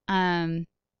promoting,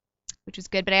 which was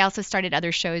good. But I also started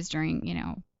other shows during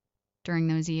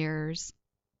those years,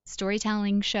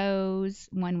 storytelling shows,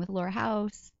 one with Laura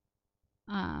House,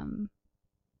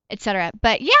 etc.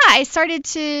 But yeah, I started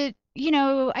to,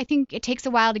 I think it takes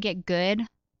a while to get good.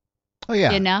 Oh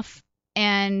yeah. Enough.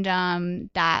 And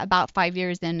that about 5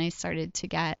 years in, I started to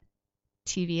get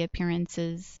TV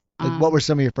appearances. Like, what were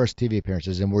some of your first TV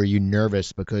appearances, and were you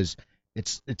nervous because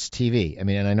it's TV? I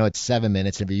mean, and I know it's 7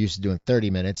 minutes, and if you're used to doing 30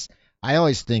 minutes, I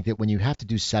always think that when you have to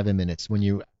do 7 minutes, when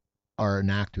you are an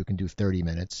actor who can do 30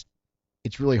 minutes,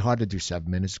 it's really hard to do 7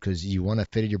 minutes because you want to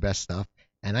fit in your best stuff,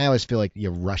 and I always feel like you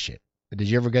rush it. Did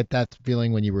you ever get that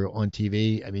feeling when you were on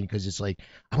TV? I mean, because it's like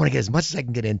I want to get as much as I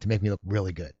can get in to make me look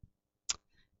really good.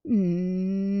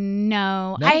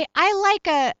 No, No?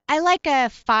 I like a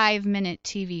 5 minute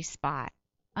TV spot.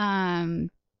 Um,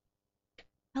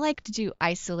 I like to do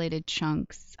isolated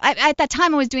chunks. At that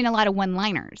time, I was doing a lot of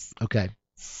one-liners, Okay.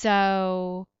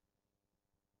 so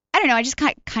I don't know. I just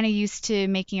kind of used to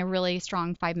making a really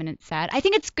strong 5 minute set. I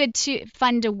think it's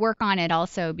fun to work on it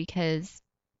also because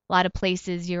a lot of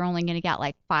places you're only going to get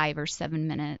like 5 or 7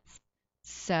 minutes.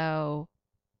 So,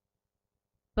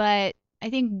 but I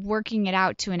think working it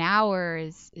out to an hour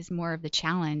is more of the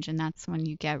challenge, and that's when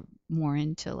you get more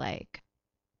into like,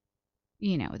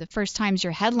 the first times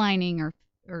you're headlining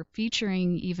or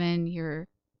featuring even, you're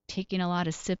taking a lot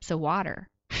of sips of water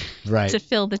Right. to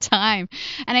fill the time.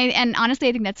 And honestly,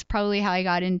 I think that's probably how I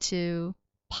got into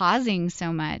pausing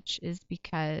so much, is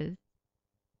because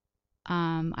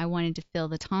I wanted to fill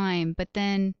the time. But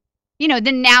then,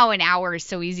 then now an hour is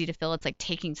so easy to fill. It's like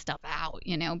taking stuff out,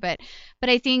 but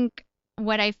I think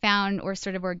what I found, or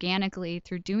sort of organically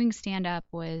through doing stand up,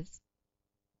 was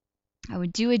I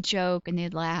would do a joke and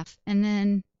they'd laugh, and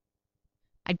then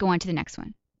I'd go on to the next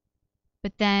one.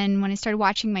 But then when I started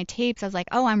watching my tapes, I was like,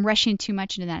 oh, I'm rushing too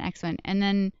much into that next one. And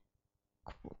then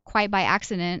quite by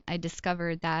accident, I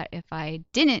discovered that if I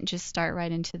didn't just start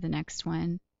right into the next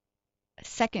one, a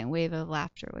second wave of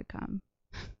laughter would come.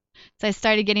 So I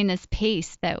started getting this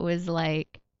pace that was like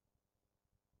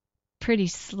pretty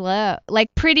slow,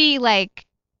 like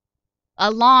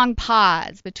a long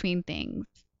pause between things,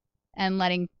 and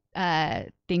letting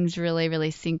things really,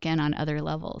 really sink in on other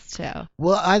levels too.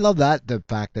 Well, I love the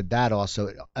fact that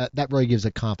also that really gives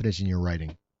a confidence in your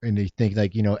writing. And you think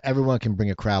like, everyone can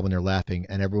bring a crowd when they're laughing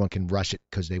and everyone can rush it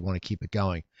because they want to keep it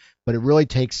going. But it really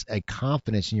takes a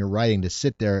confidence in your writing to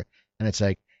sit there and it's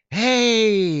like,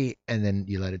 hey, and then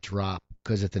you let it drop.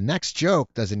 Because if the next joke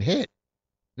doesn't hit,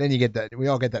 then you get that, we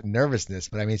all get that nervousness.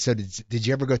 But I mean, so did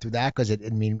you ever go through that? Because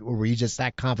or were you just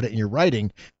that confident in your writing?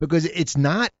 Because it's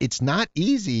not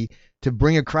easy to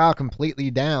bring a crowd completely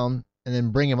down and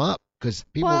then bring them up. Because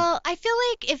people, Well, I feel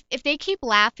like if they keep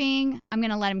laughing, I'm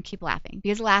gonna let them keep laughing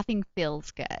because laughing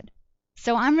feels good.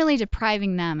 So I'm really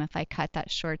depriving them if I cut that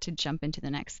short to jump into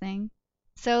the next thing.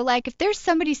 So like if there's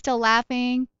somebody still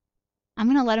laughing, I'm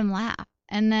gonna let them laugh.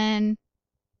 And then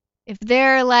if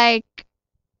they're like,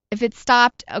 if it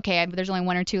stopped, okay, there's only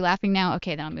one or two laughing now,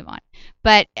 okay, then I'll move on.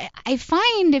 But I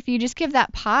find if you just give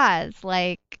that pause,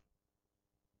 like,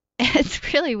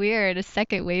 it's really weird. A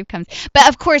second wave comes. But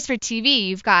of course, for TV,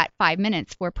 you've got 5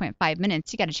 minutes, 4.5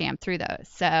 minutes. You got to jam through those.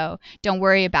 So don't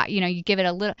worry about, you give it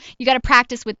a little, you got to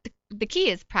practice with the key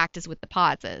is practice with the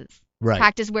pauses. right?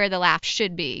 Practice where the laugh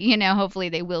should be. Hopefully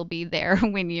they will be there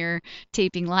when you're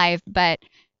taping live. But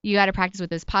you got to practice with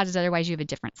those pauses. Otherwise, you have a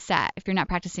different set. If you're not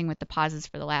practicing with the pauses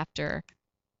for the laughter,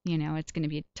 it's going to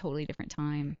be a totally different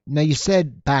time. Now you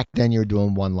said back then you were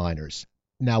doing one-liners.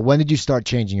 Now, when did you start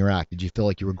changing your act? Did you feel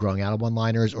like you were growing out of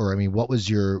one-liners, or I mean, what was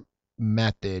your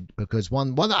method? Because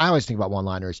one that I always think about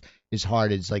one-liners is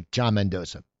hard. It's like John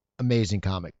Mendoza, amazing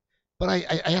comic. But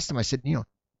I asked him, I said,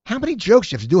 how many jokes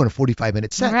do you have to do in a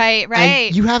 45-minute set? Right, right.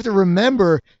 And you have to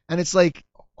remember, and it's like,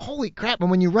 holy crap!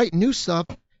 And when you write new stuff,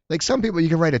 like some people, you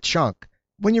can write a chunk.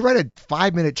 When you write a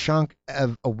 5-minute chunk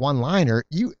of a one-liner,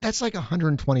 that's like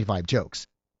 125 jokes.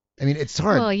 I mean, it's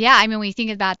hard. Well, yeah. I mean, when you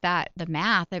think about that, the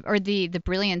math or the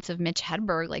brilliance of Mitch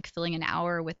Hedberg, like filling an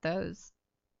hour with those.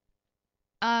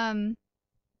 I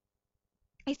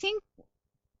think.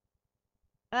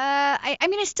 I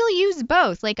mean, I still use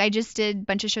both. Like, I just did a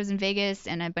bunch of shows in Vegas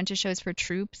and a bunch of shows for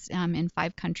troops in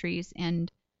 5 countries,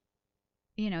 and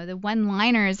the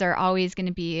one-liners are always going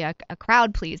to be a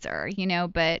crowd pleaser,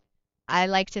 but I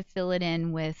like to fill it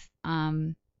in with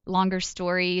longer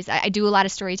stories. I do a lot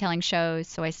of storytelling shows,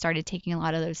 so I started taking a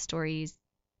lot of those stories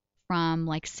from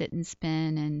like Sit and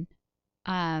Spin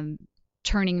and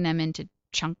turning them into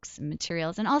chunks and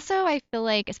materials. And also, I feel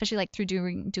like, especially like through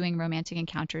doing Romantic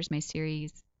Encounters, my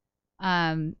series,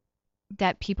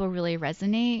 that people really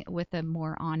resonate with a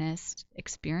more honest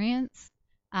experience.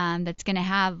 That's going to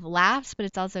have laughs, but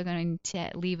it's also going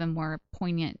to leave a more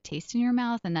poignant taste in your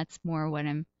mouth, and that's more what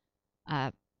I'm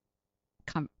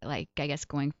I guess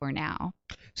going for now.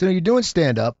 So you're doing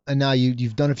stand up, and now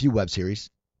you've done a few web series.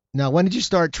 Now, when did you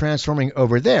start transforming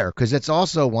over there? Because it's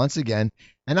also once again,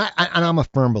 and I'm a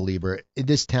firm believer in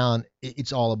this town.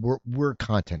 It's all we're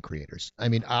content creators. I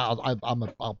mean,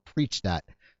 I'll preach that.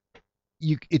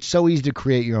 It's so easy to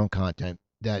create your own content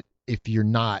that if you're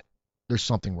not, there's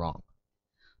something wrong.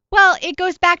 Well, it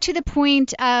goes back to the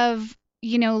point of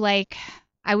like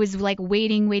I was like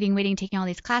waiting, taking all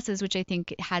these classes, which I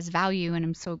think has value, and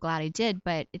I'm so glad I did.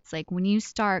 But it's like when you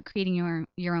start creating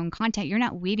your own content, you're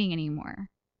not waiting anymore.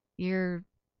 You're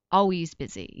always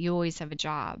busy. You always have a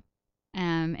job,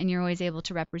 and you're always able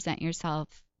to represent yourself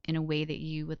in a way that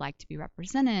you would like to be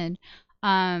represented.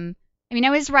 I mean, I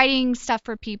was writing stuff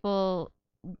for people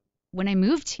when I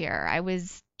moved here. I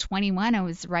was 21. I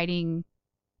was writing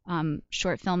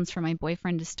short films for my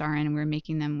boyfriend to star in, and we were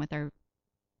making them with our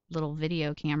little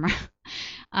video camera,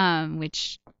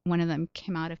 which one of them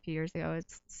came out a few years ago.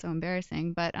 It's so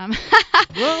embarrassing, but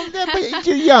Well, but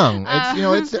you're young.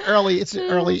 It's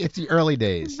it's the early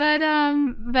days.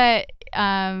 but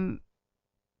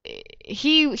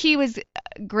he was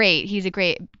great. He's a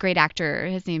great actor.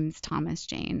 His name's Thomas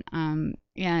Jane.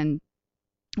 And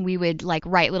we would like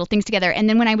write little things together. And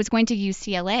then when I was going to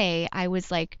UCLA,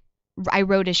 I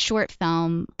wrote a short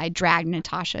film. I dragged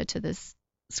Natasha to this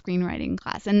screenwriting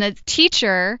class, and the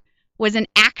teacher was an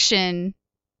action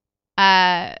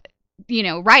writer.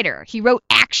 He wrote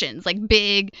actions, like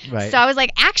big. Right. So I was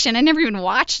like, action? I never even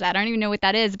watched that. I don't even know what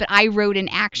that is, but I wrote an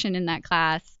action in that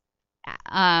class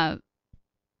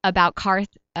about car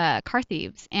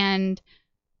thieves, and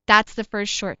that's the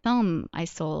first short film I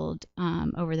sold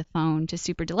over the phone to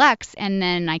Super Deluxe, and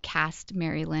then I cast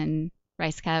Mary Lynn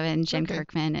Rajskub and Jen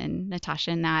Kirkman and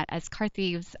Natasha in that as car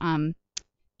thieves.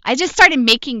 I just started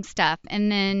making stuff,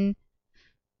 and then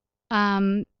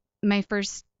my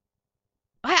first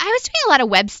I was doing a lot of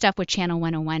web stuff with Channel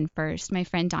 101 first. My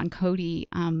friend Don Cody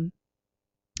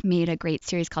made a great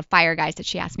series called Fire Guys that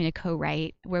she asked me to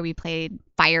co-write, where we played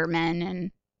firemen,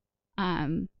 and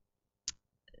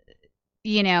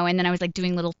and then I was like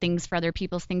doing little things for other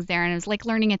people's things there, and I was like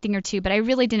learning a thing or two, but I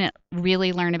really didn't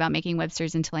really learn about making web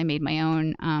series until I made my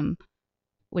own,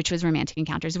 which was Romantic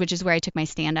Encounters, which is where I took my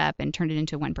stand-up and turned it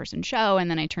into a one-person show, and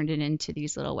then I turned it into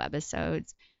these little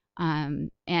webisodes.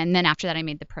 And then after that, I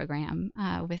made the program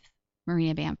with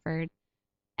Maria Bamford.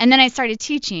 And then I started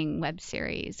teaching web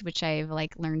series, which I've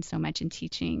like learned so much in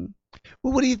teaching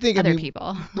Well, what do you think? other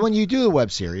people. When you do a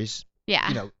web series,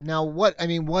 Yeah. Now what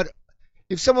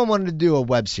if someone wanted to do a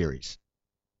web series?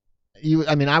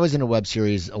 I was in a web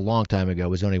series a long time ago. It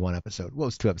was only one episode. Well, it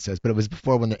was two episodes, but it was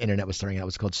before when the internet was starting out. It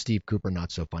was called Steve Cooper,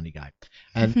 Not So Funny Guy.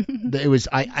 And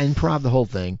I improv the whole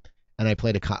thing, and I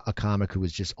played a comic who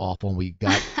was just awful. And we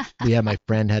had my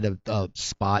friend had a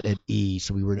spot at E,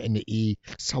 so we were in the E.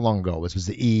 So long ago, this was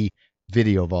the E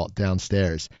video vault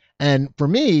downstairs. And for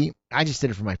me, I just did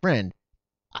it for my friend.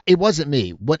 It wasn't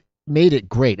me. What made it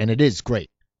great, and it is great,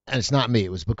 and it's not me.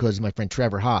 It was because my friend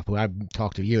Trevor Hoff, who I've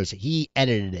talked to years, he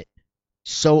edited it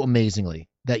so amazingly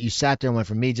that you sat there and went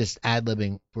from me just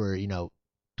ad-libbing for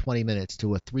 20 minutes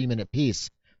to a 3-minute piece.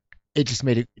 It just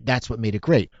made it. That's what made it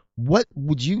great. What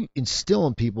would you instill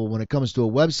in people when it comes to a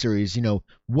web series?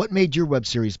 What made your web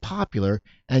series popular?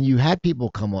 And you had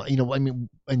people come on.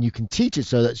 And you can teach it,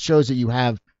 so that shows that you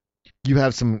have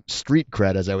some street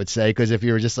cred, as I would say. Because if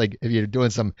you're doing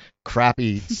some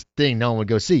crappy thing, no one would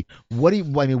go see.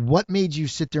 What made you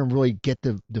sit there and really get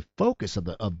the focus of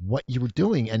what you were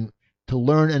doing and to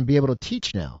learn and be able to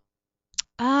teach now?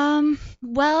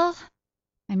 Well,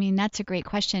 that's a great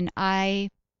question. I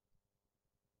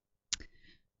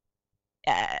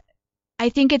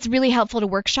think it's really helpful to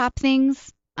workshop things.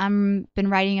 I've been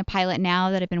writing a pilot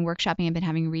now that I've been workshopping. I've been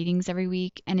having readings every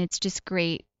week, and it's just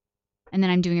great. And then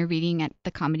I'm doing a reading at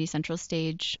the Comedy Central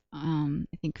stage, I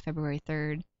think February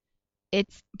 3rd.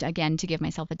 It's, again, to give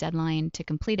myself a deadline to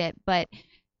complete it. But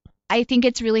I think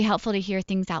it's really helpful to hear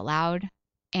things out loud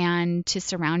and to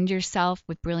surround yourself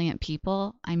with brilliant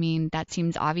people. That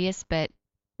seems obvious, but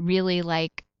really,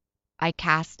 like,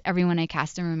 everyone I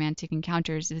cast in Romantic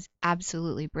Encounters is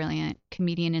absolutely brilliant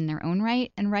comedian in their own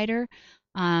right and writer.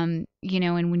 And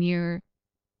when you're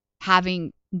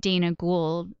having Dana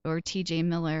Gould or TJ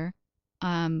Miller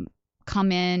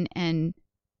come in and,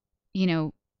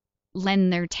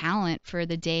 lend their talent for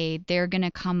the day, they're going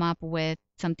to come up with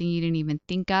something you didn't even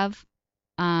think of,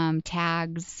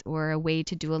 tags or a way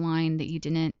to do a line that you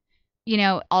didn't.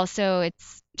 Also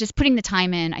it's just putting the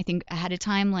time in, I think, ahead of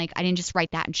time. Like, I didn't just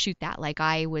write that and shoot that. Like,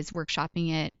 I was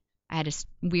workshopping it. I had a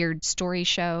weird story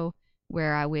show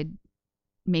where I would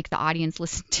make the audience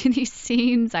listen to these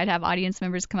scenes. I'd have audience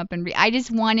members come up and read. I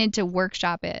just wanted to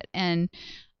workshop it. And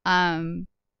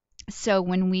so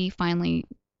when we finally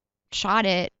shot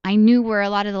it, I knew where a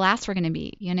lot of the laughs were going to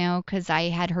be, because I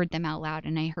had heard them out loud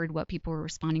and I heard what people were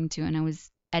responding to, and I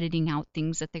was editing out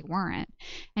things that they weren't.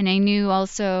 And I knew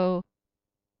also,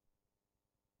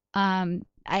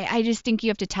 I just think you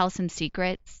have to tell some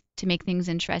secrets to make things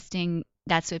interesting.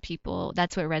 That's what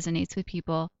resonates with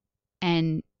people.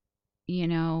 And,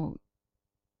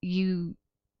 you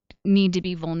need to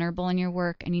be vulnerable in your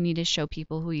work, and you need to show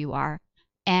people who you are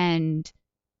and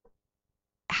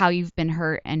how you've been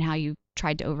hurt and how you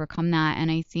tried to overcome that. And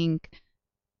I think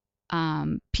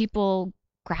people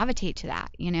gravitate to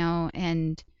that,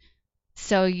 and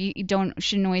so you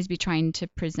shouldn't always be trying to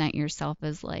present yourself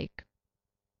as like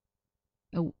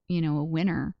a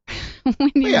winner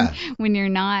when you're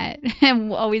not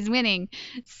always winning.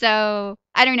 So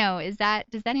I don't know. Does that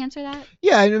answer that?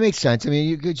 Yeah, it makes sense. I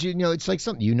mean, it's like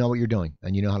something, what you're doing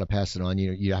and you know how to pass it on.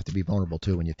 You have to be vulnerable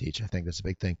too when you teach. I think that's a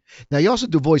big thing. Now you also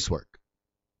do voice work.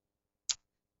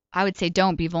 I would say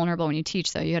don't be vulnerable when you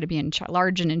teach, though. You got to be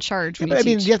large and in charge when you teach. I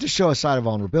mean, you have to show a side of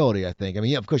vulnerability, I think. I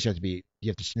mean, of course you have to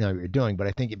know what you're doing, but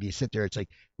I think if you sit there, it's like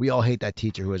we all hate that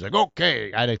teacher who is like,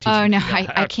 okay, I teach. Oh no,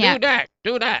 I can't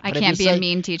do that. I can't be a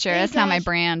mean teacher. That's not my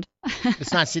brand.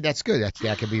 It's not. See, that's good.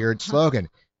 That could be your slogan.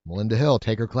 Melinda Hill,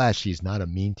 take her class. She's not a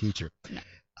mean teacher. No.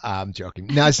 I'm joking.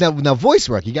 Now voice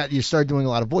work. You started doing a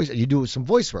lot of voice. You do some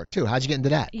voice work too. How'd you get into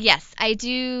that? Yes, I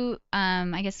do.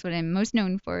 I guess what I'm most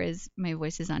known for is my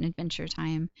voices on Adventure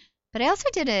Time. But I also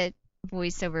did a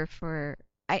voiceover for.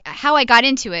 How I got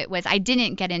into it was I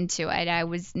didn't get into it. I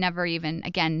was never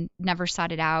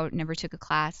sought it out. Never took a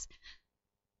class.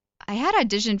 I had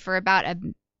auditioned for about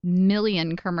 1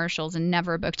 million commercials and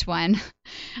never booked one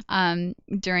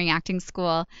during acting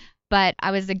school. But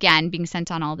I was, again, being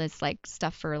sent on all this like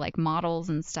stuff for like models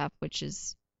and stuff,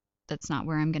 that's not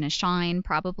where I'm going to shine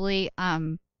probably.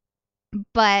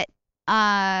 But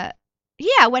yeah,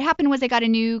 what happened was I got a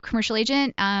new commercial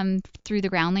agent through the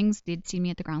Groundlings. They'd seen me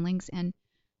at the Groundlings, and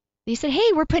they said,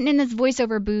 hey, we're putting in this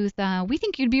voiceover booth. We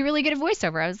think you'd be really good at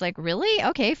voiceover. I was like, really?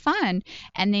 Okay, fun.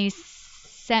 And they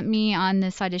sent me on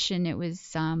this audition. It was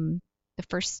the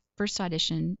first voice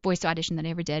audition that I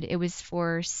ever did. It was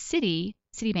for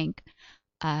Citibank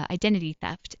identity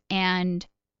theft, and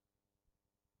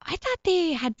I thought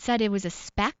they had said it was a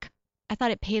spec. I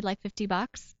thought it paid like $50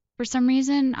 for some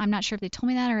reason. I'm not sure if they told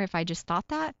me that or if I just thought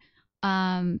that.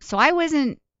 So I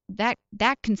wasn't that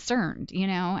concerned,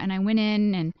 and I went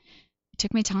in and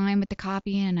took my time with the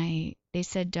copy, and they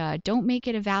said don't make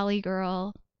it a Valley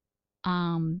Girl.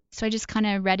 So I just kind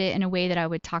of read it in a way that I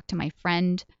would talk to my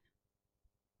friend,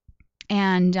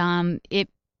 and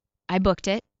I booked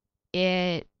it.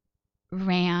 It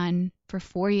ran for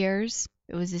 4 years.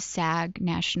 It was a SAG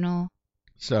national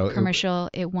commercial.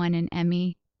 It won an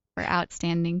Emmy for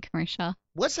outstanding commercial.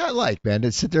 What's that like, man?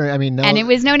 To sit there, I mean, and it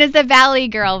was known as the Valley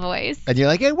Girl voice. And you're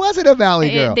like, it wasn't a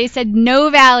Valley Girl. They said no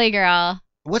Valley Girl.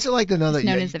 What's it like to know that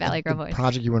known as the Valley Girl voice?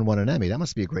 Project you won an Emmy. That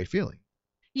must be a great feeling.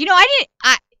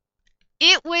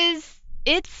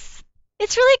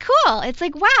 It's really cool. It's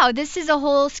like, wow, this is a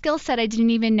whole skill set I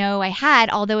didn't even know I had.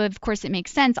 Although, of course, it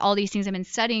makes sense. All these things I've been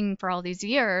studying for all these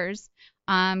years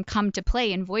come to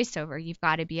play in voiceover. You've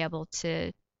got to be able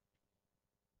to.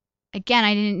 Again,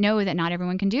 I didn't know that not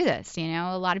everyone can do this.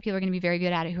 A lot of people are going to be very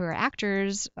good at it who are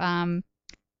actors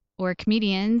or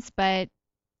comedians, but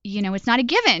it's not a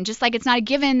given. Just like it's not a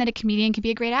given that a comedian can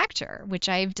be a great actor, which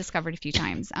I've discovered a few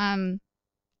times.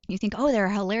 You think, oh, they're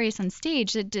hilarious on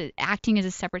stage. Acting is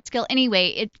a separate skill. Anyway,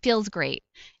 it feels great,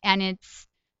 and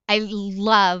I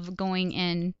love going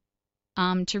in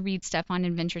to read stuff on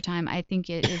Adventure Time. I think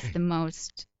it is the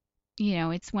most,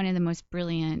 it's one of the most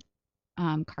brilliant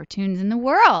cartoons in the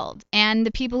world, and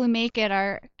the people who make it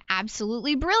are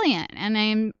absolutely brilliant, and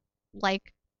I'm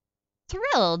like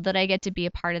thrilled that I get to be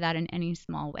a part of that in any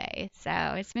small way. So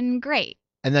it's been great.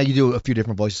 And now you do a few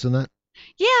different voices in that?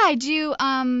 Yeah, I do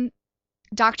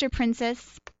Dr.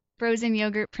 Princess, Frozen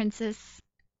Yogurt Princess,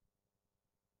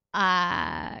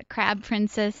 Crab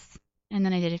Princess, and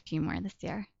then I did a few more this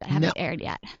year that haven't aired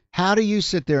yet. How do you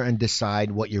sit there and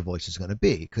decide what your voice is going to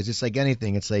be? Because it's like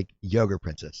anything. It's like Yogurt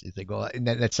Princess. You think, well, and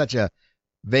that's such a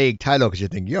vague title because you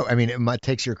think, it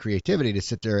takes your creativity to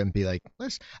sit there and be like,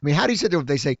 how do you sit there if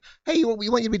they say, hey, we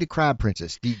want you to be the Crab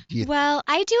Princess? Well,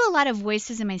 I do a lot of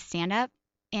voices in my stand-up,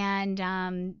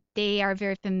 and they are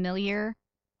very familiar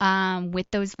with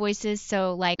those voices.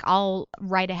 So like I'll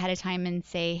write ahead of time and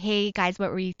say, hey guys,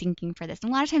 what were you thinking for this? And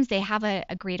a lot of times they have a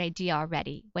great idea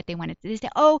already, what they wanted to do. They say,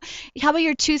 oh, how about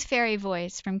your Tooth Fairy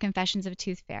voice from Confessions of a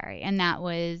Tooth Fairy? And that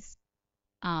was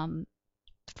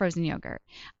Frozen Yogurt.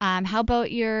 How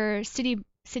about your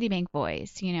Citibank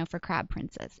voice, for Crab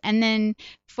Princess? And then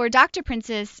for Dr.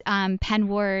 Princess, Penn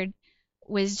Ward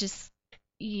was just,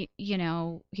 he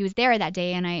was there that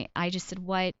day, and I just said,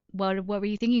 what were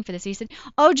you thinking for this? And he said,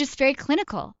 oh, just very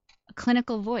clinical, a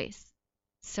clinical voice.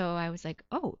 So I was like,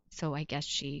 oh, so I guess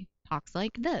she talks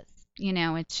like this.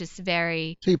 It's just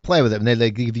very. So you play with it, and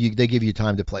they give you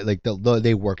time to play. Like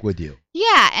they work with you.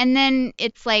 Yeah, and then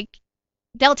it's like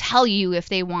they'll tell you if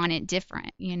they want it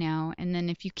different, and then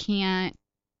if you can't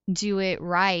do it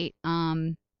right,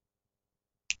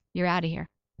 you're out of here.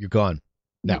 You're gone.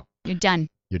 No. You're done.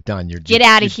 You're done. Get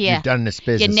out of here. You're done in this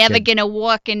business. You're never kid. going to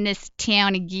walk in this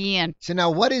town again. So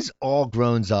now what is All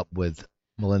Grown Up with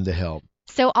Melinda Hill?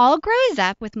 So All Grows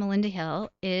Up with Melinda Hill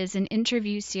is an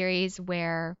interview series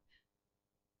where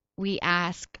we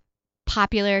ask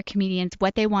popular comedians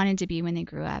what they wanted to be when they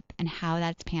grew up and how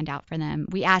that's panned out for them.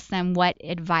 We ask them what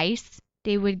advice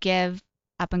they would give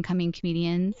up-and-coming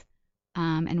comedians,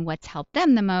 and what's helped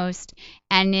them the most.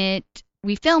 And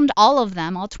we filmed all of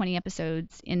them, all 20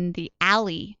 episodes, in the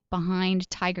alley behind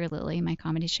Tiger Lily, my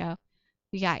comedy show.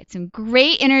 We got some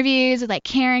great interviews with like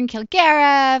Karen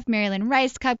Kilgariff, Marilyn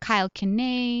Rice Cup, Kyle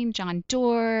Kinane, John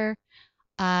Doerr,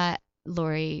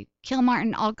 Lori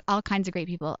Kilmartin, all kinds of great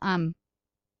people.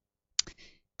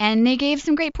 And they gave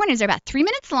some great pointers. They're about 3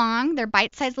 minutes long. They're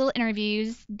bite-sized little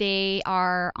interviews. They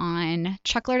are on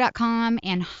Chuckler.com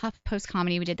and HuffPost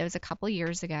Comedy. We did those a couple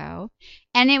years ago.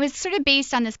 And it was sort of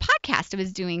based on this podcast I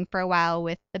was doing for a while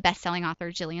with the best-selling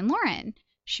author Jillian Lauren.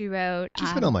 She wrote...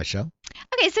 She's been on my show.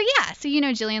 Okay, so yeah. So you know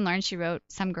Jillian Lauren. She wrote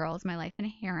Some Girls, My Life in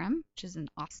a Harem, which is an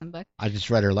awesome book. I just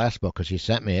read her last book because she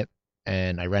sent me it,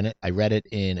 and I read it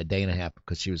in a day and a half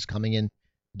because she was coming in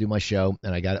to do my show,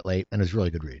 and I got it late, and it was a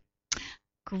really good read.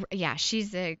 Yeah,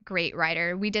 she's a great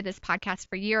writer. We did this podcast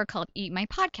for a year called Eat My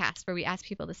Podcast, where we asked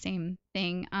people the same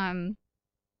thing.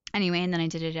 Anyway, and then I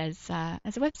did it as a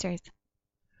web series.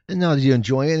 And now, do you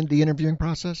enjoy the interviewing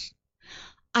process?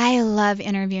 I love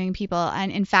interviewing people,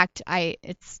 and in fact,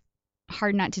 it's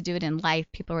hard not to do it in life.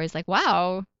 People are always like,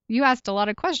 "Wow, you asked a lot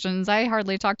of questions. I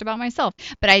hardly talked about myself,"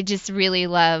 but I just really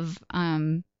love.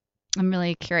 I'm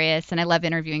really curious, and I love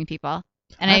interviewing people,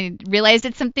 and I realized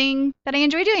it's something that I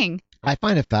enjoy doing. I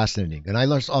find it fascinating. And I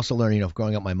also learned,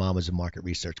 growing up, my mom was a market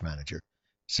research manager.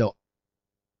 So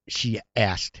she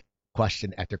asked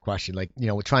question after question. Like,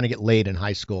 trying to get laid in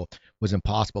high school was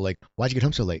impossible. Like, why'd you get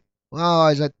home so late? Well,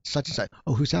 I was at such and such.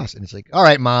 Oh, whose house? And it's like, all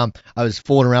right, Mom, I was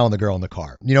fooling around with the girl in the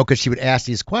car, because she would ask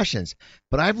these questions.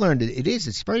 But I've learned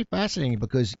it's very fascinating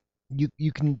because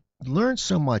you can learn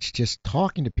so much just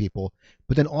talking to people,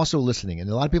 but then also listening. And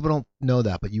a lot of people don't know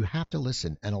that, but you have to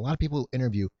listen. And a lot of people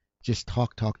interview just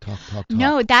talk.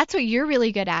 No, that's what you're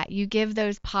really good at. You give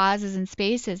those pauses and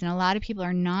spaces, and a lot of people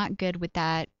are not good with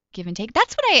that give and take.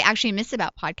 That's what I actually miss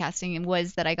about podcasting, and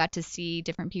was that I got to see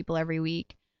different people every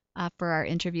week for our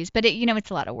interviews. But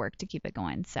it's a lot of work to keep it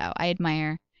going. So I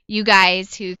admire you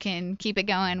guys who can keep it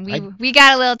going. We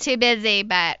got a little too busy,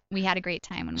 but we had a great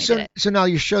time when we did it. So now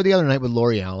your show the other night with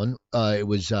Lori Allen, it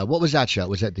was what was that show?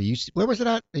 Was that the UC? Where was it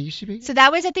at? The UCB? So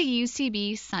that was at the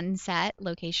UCB Sunset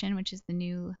location, which is the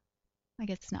new. I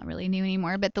guess it's not really new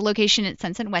anymore, but the location at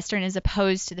Sunset Western as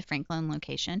opposed to the Franklin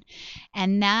location.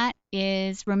 And that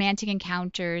is Romantic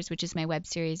Encounters, which is my web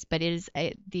series, but it is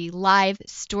the live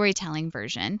storytelling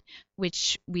version,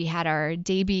 which we had our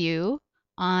debut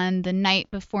on the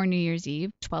night before New Year's Eve,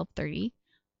 12:30.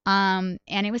 And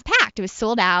it was packed. It was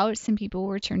sold out. Some people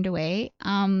were turned away.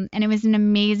 And it was an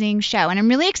amazing show. And I'm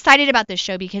really excited about this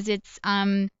show because it's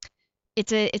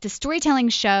a storytelling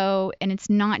show, and it's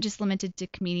not just limited to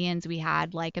comedians. We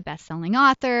had like a best-selling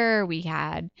author, we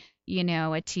had a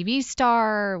TV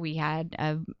star, we had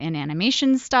an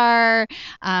animation star,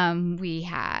 we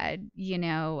had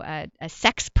a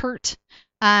sexpert.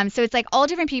 So it's like all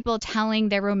different people telling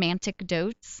their romantic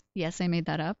dotes. Yes, I made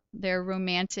that up. Their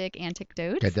romantic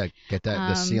anecdotes. Get that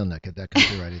the seal neck. Get that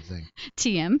copyrighted thing.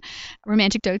 TM,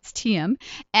 romantic dotes TM,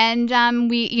 and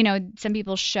some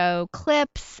people show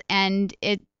clips, and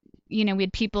we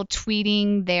had people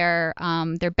tweeting their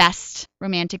best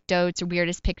romantic dotes or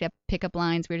weirdest pickup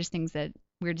lines, weirdest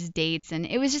dates, and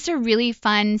it was just a really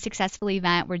fun, successful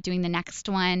event. We're doing the next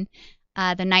one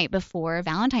the night before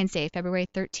Valentine's Day, February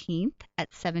 13th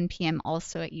at 7 p.m.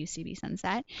 also at UCB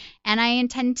Sunset. And I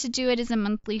intend to do it as a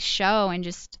monthly show and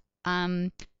just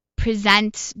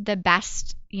present the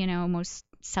best, most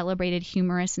celebrated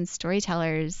humorists and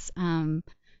storytellers,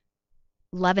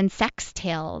 love and sex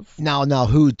tales. Now,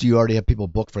 who do you already have people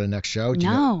booked for the next show?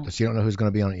 No. So you don't know who's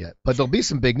going to be on it yet. But there'll be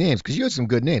some big names because you had some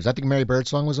good names. I think Mary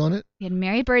Birdsong was on it. We had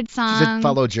Mary Birdsong. She's a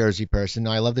fellow Jersey person.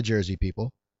 I love the Jersey people.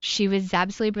 She was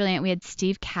absolutely brilliant. We had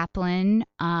Steve Kaplan.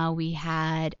 We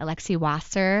had Alexi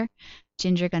Wasser,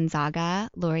 Ginger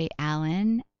Gonzaga, Lori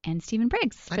Allen, and Stephen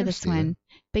Briggs for this one.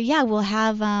 But yeah, we'll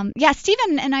have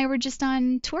Stephen and I were just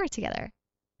on tour together.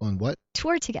 On what?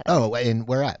 Tour together. Oh, and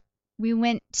where at? We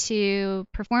went to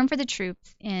perform for the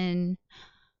troops in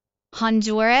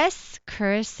Honduras,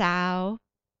 Curacao,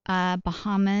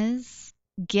 Bahamas,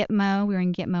 Gitmo. We were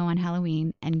in Gitmo on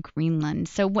Halloween, and Greenland.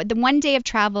 So the one day of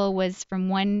travel was from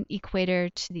one equator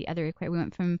to the other equator. We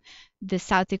went from the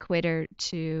south equator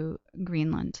to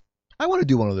Greenland. I want to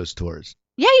do one of those tours.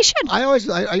 Yeah, you should. I was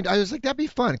like, that'd be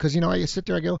fun because I sit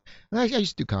there, I go, and I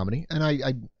used to do comedy, and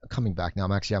I coming back now.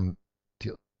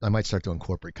 I might start doing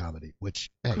corporate comedy, which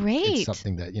hey, Great. it's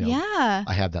something that Yeah.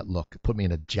 I have that look. Put me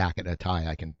in a jacket and a tie,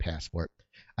 I can pass for it.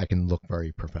 I can look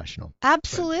very professional.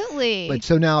 Absolutely. But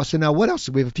so now what else?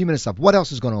 We have a few minutes left. What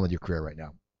else is going on with your career right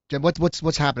now?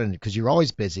 What's happening? Because you're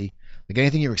always busy. Like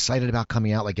anything you're excited about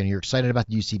coming out? Like, and you're excited about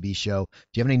the UCB show.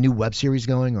 Do you have any new web series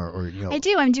going, or I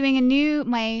do. I'm doing a new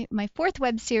my fourth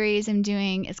web series.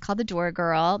 It's called The Door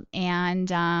Girl,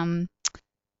 and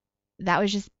that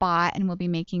was just bought, and we'll be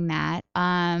making that.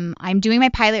 I'm doing my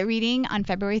pilot reading on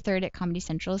February 3rd at Comedy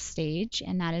Central Stage,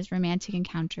 and that is Romantic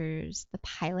Encounters, the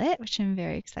pilot, which I'm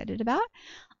very excited about.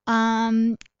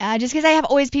 Just because I have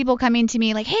always people coming to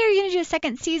me like, hey, are you gonna do a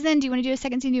second season? Do you want to do a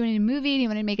second season? Do you want to do a movie? Do you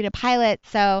want to make it a pilot?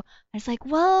 So I was like,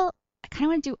 well, I kind of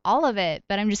want to do all of it,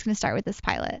 but I'm just gonna start with this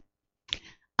pilot.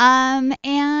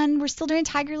 And we're still doing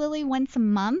Tiger Lily once a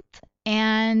month,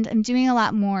 and I'm doing a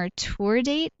lot more tour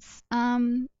dates.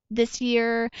 This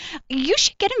year, you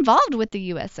should get involved with the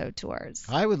USO tours.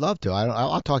 I would love to.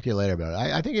 I'll talk to you later about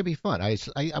it. I think it'd be fun. I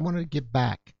want to give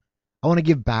back. I want to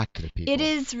give back to the people. It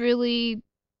is really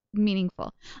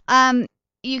meaningful.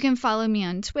 You can follow me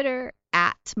on Twitter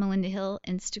at Melinda Hill,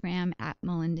 Instagram at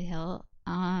Melinda Hill,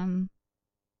 and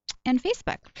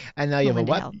Facebook. And now you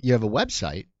Melinda have Hill. you have a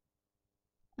website.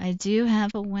 I do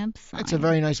have a website. It's a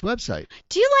very nice website.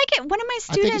 Do you like it? One of my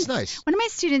I think it's students, nice. one of my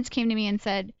students came to me and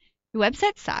said, your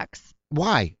website sucks.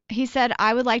 Why? He said,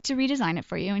 I would like to redesign it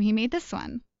for you, and he made this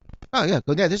one. Oh yeah,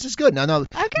 good. Yeah, this is good. No,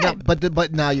 Okay. no,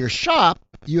 but now your shop,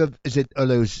 are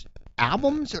those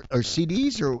albums or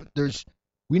CDs or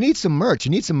we need some merch.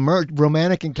 You need some merch.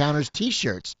 Romantic Encounters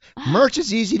T-shirts. Merch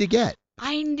is easy to get.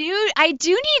 I do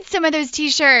need some of those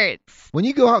T-shirts. When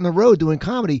you go out on the road doing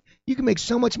comedy, you can make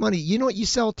so much money. You know what? You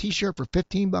sell a T-shirt for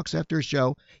 $15 after a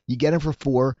show. You get them for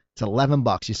 $4. It's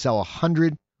 $11. You sell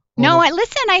 100. No,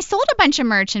 listen, I sold a bunch of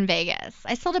merch in Vegas.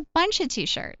 I sold a bunch of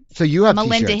T-shirts. So you have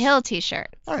Melinda T-shirts. Hill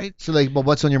T-shirts. All right. So well,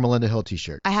 what's on your Melinda Hill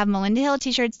T-shirt? I have Melinda Hill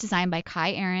T-shirts designed by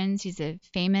Kai Aarons. He's a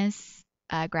famous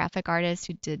graphic artist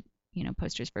who did,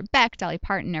 posters for Beck, Dolly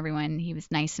Parton, everyone. He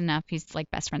was nice enough. He's like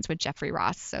best friends with Jeffrey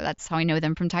Ross, so that's how I know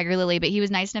them from Tiger Lily. But he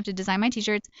was nice enough to design my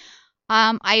T-shirts.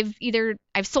 I've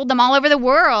sold them all over the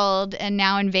world and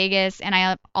now in Vegas, and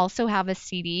I also have a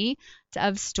CD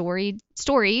of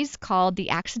stories called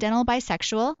The Accidental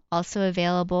Bisexual, also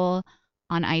available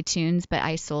on iTunes, but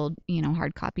I sold,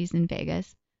 hard copies in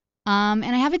Vegas. And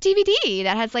I have a DVD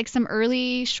that has like some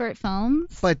early short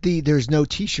films. But there's no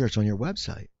T-shirts on your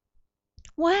website.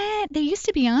 What? They used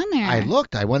to be on there. I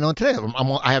looked. I went on today.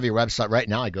 I have your website right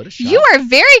now. I go to shop. You are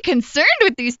very concerned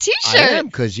with these T-shirts. I am,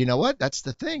 because you know what? That's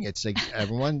the thing. It's like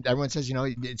everyone says,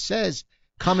 it says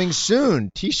coming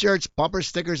soon, T-shirts, bumper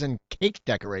stickers, and cake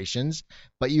decorations.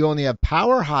 But you only have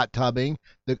power hot tubbing,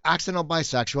 the accidental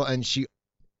bisexual, and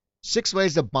 6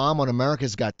 ways to bomb on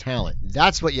America's Got Talent.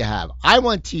 That's what you have. I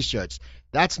want T-shirts.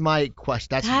 That's my question.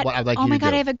 That's what I'd like you to do. Oh my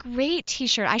God, I have a great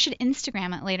T-shirt. I should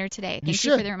Instagram it later today. Thank you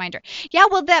should. for the reminder. Yeah,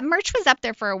 well, that merch was up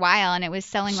there for a while, and it was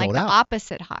selling Sold like out. the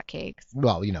opposite hotcakes.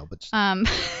 Well, but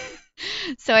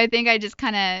So I think I just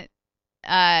kind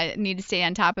of need to stay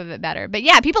on top of it better. But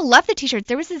yeah, people love the T-shirts.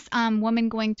 There was this woman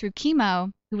going through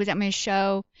chemo who was at my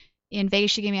show in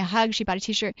Vegas. She gave me a hug. She bought a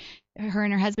T-shirt. Her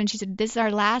and her husband. She said, "This is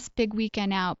our last big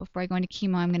weekend out before I go into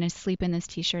chemo. I'm going to sleep in this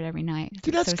T-shirt every night."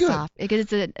 Dude, It's that's so good. soft.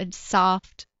 It's a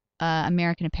soft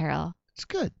American Apparel. it's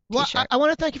good. Well, T-shirt. I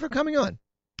want to thank you for coming on.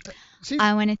 See,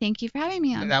 I want to thank you for having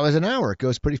me on. that was an hour. It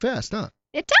goes pretty fast, huh?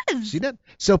 It does. See that?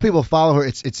 So people follow her.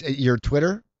 It's your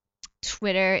Twitter,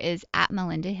 Twitter is at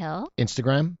Melinda Hill.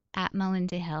 Instagram. At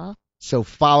Melinda Hill. So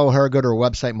follow her. Go to her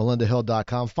website,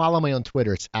 melindahill.com. Follow me on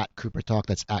Twitter. It's at Cooper Talk.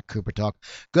 That's at Cooper Talk.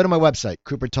 Go to my website,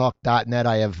 coopertalk.net.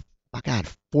 I have,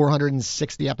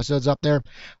 460 episodes up there.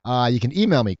 You can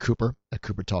email me,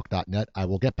 cooper@coopertalk.net. I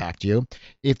will get back to you.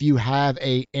 If you have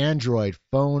a Android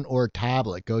phone or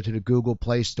tablet, go to the Google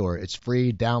Play Store. It's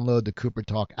free. Download the Cooper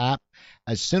Talk app.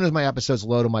 As soon as my episodes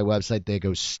load on my website, they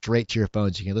go straight to your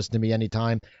phones. You can listen to me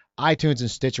anytime. iTunes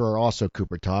and Stitcher are also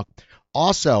Cooper Talk.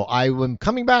 Also, I am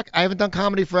coming back. I haven't done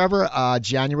comedy forever.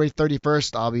 January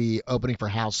 31st, I'll be opening for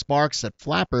Hal Sparks at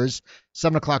Flappers.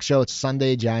 7 o'clock show. It's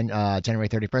Sunday, January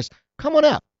 31st. Come on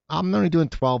out. I'm only doing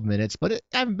 12 minutes, but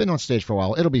I haven't been on stage for a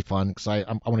while. It'll be fun because I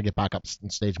want to get back up on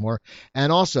stage more.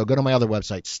 And also, go to my other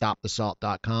website,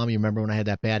 stopthesalt.com. You remember when I had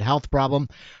that bad health problem?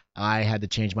 I had to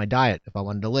change my diet if I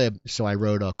wanted to live. So I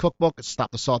wrote a cookbook at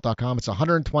stopthesalt.com. It's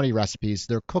 120 recipes.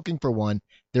 They're cooking for one.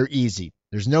 They're easy.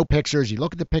 There's no pictures. You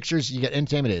look at the pictures, you get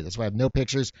intimidated. That's why I have no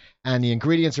pictures. And the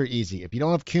ingredients are easy. If you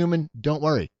don't have cumin, don't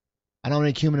worry. I don't have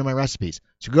any cumin in my recipes.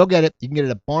 So go get it. You can get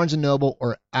it at Barnes & Noble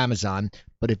or Amazon.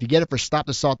 But if you get it for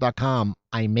stopthesalt.com,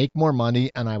 I make more money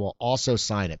and I will also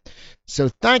sign it. So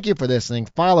thank you for listening.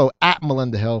 Follow at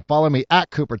Melinda Hill. Follow me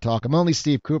at Cooper Talk. I'm only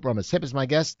Steve Cooper. I'm as hip as my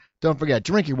guest. Don't forget,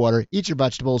 drink your water, eat your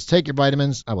vegetables, take your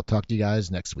vitamins. I will talk to you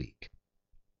guys next week.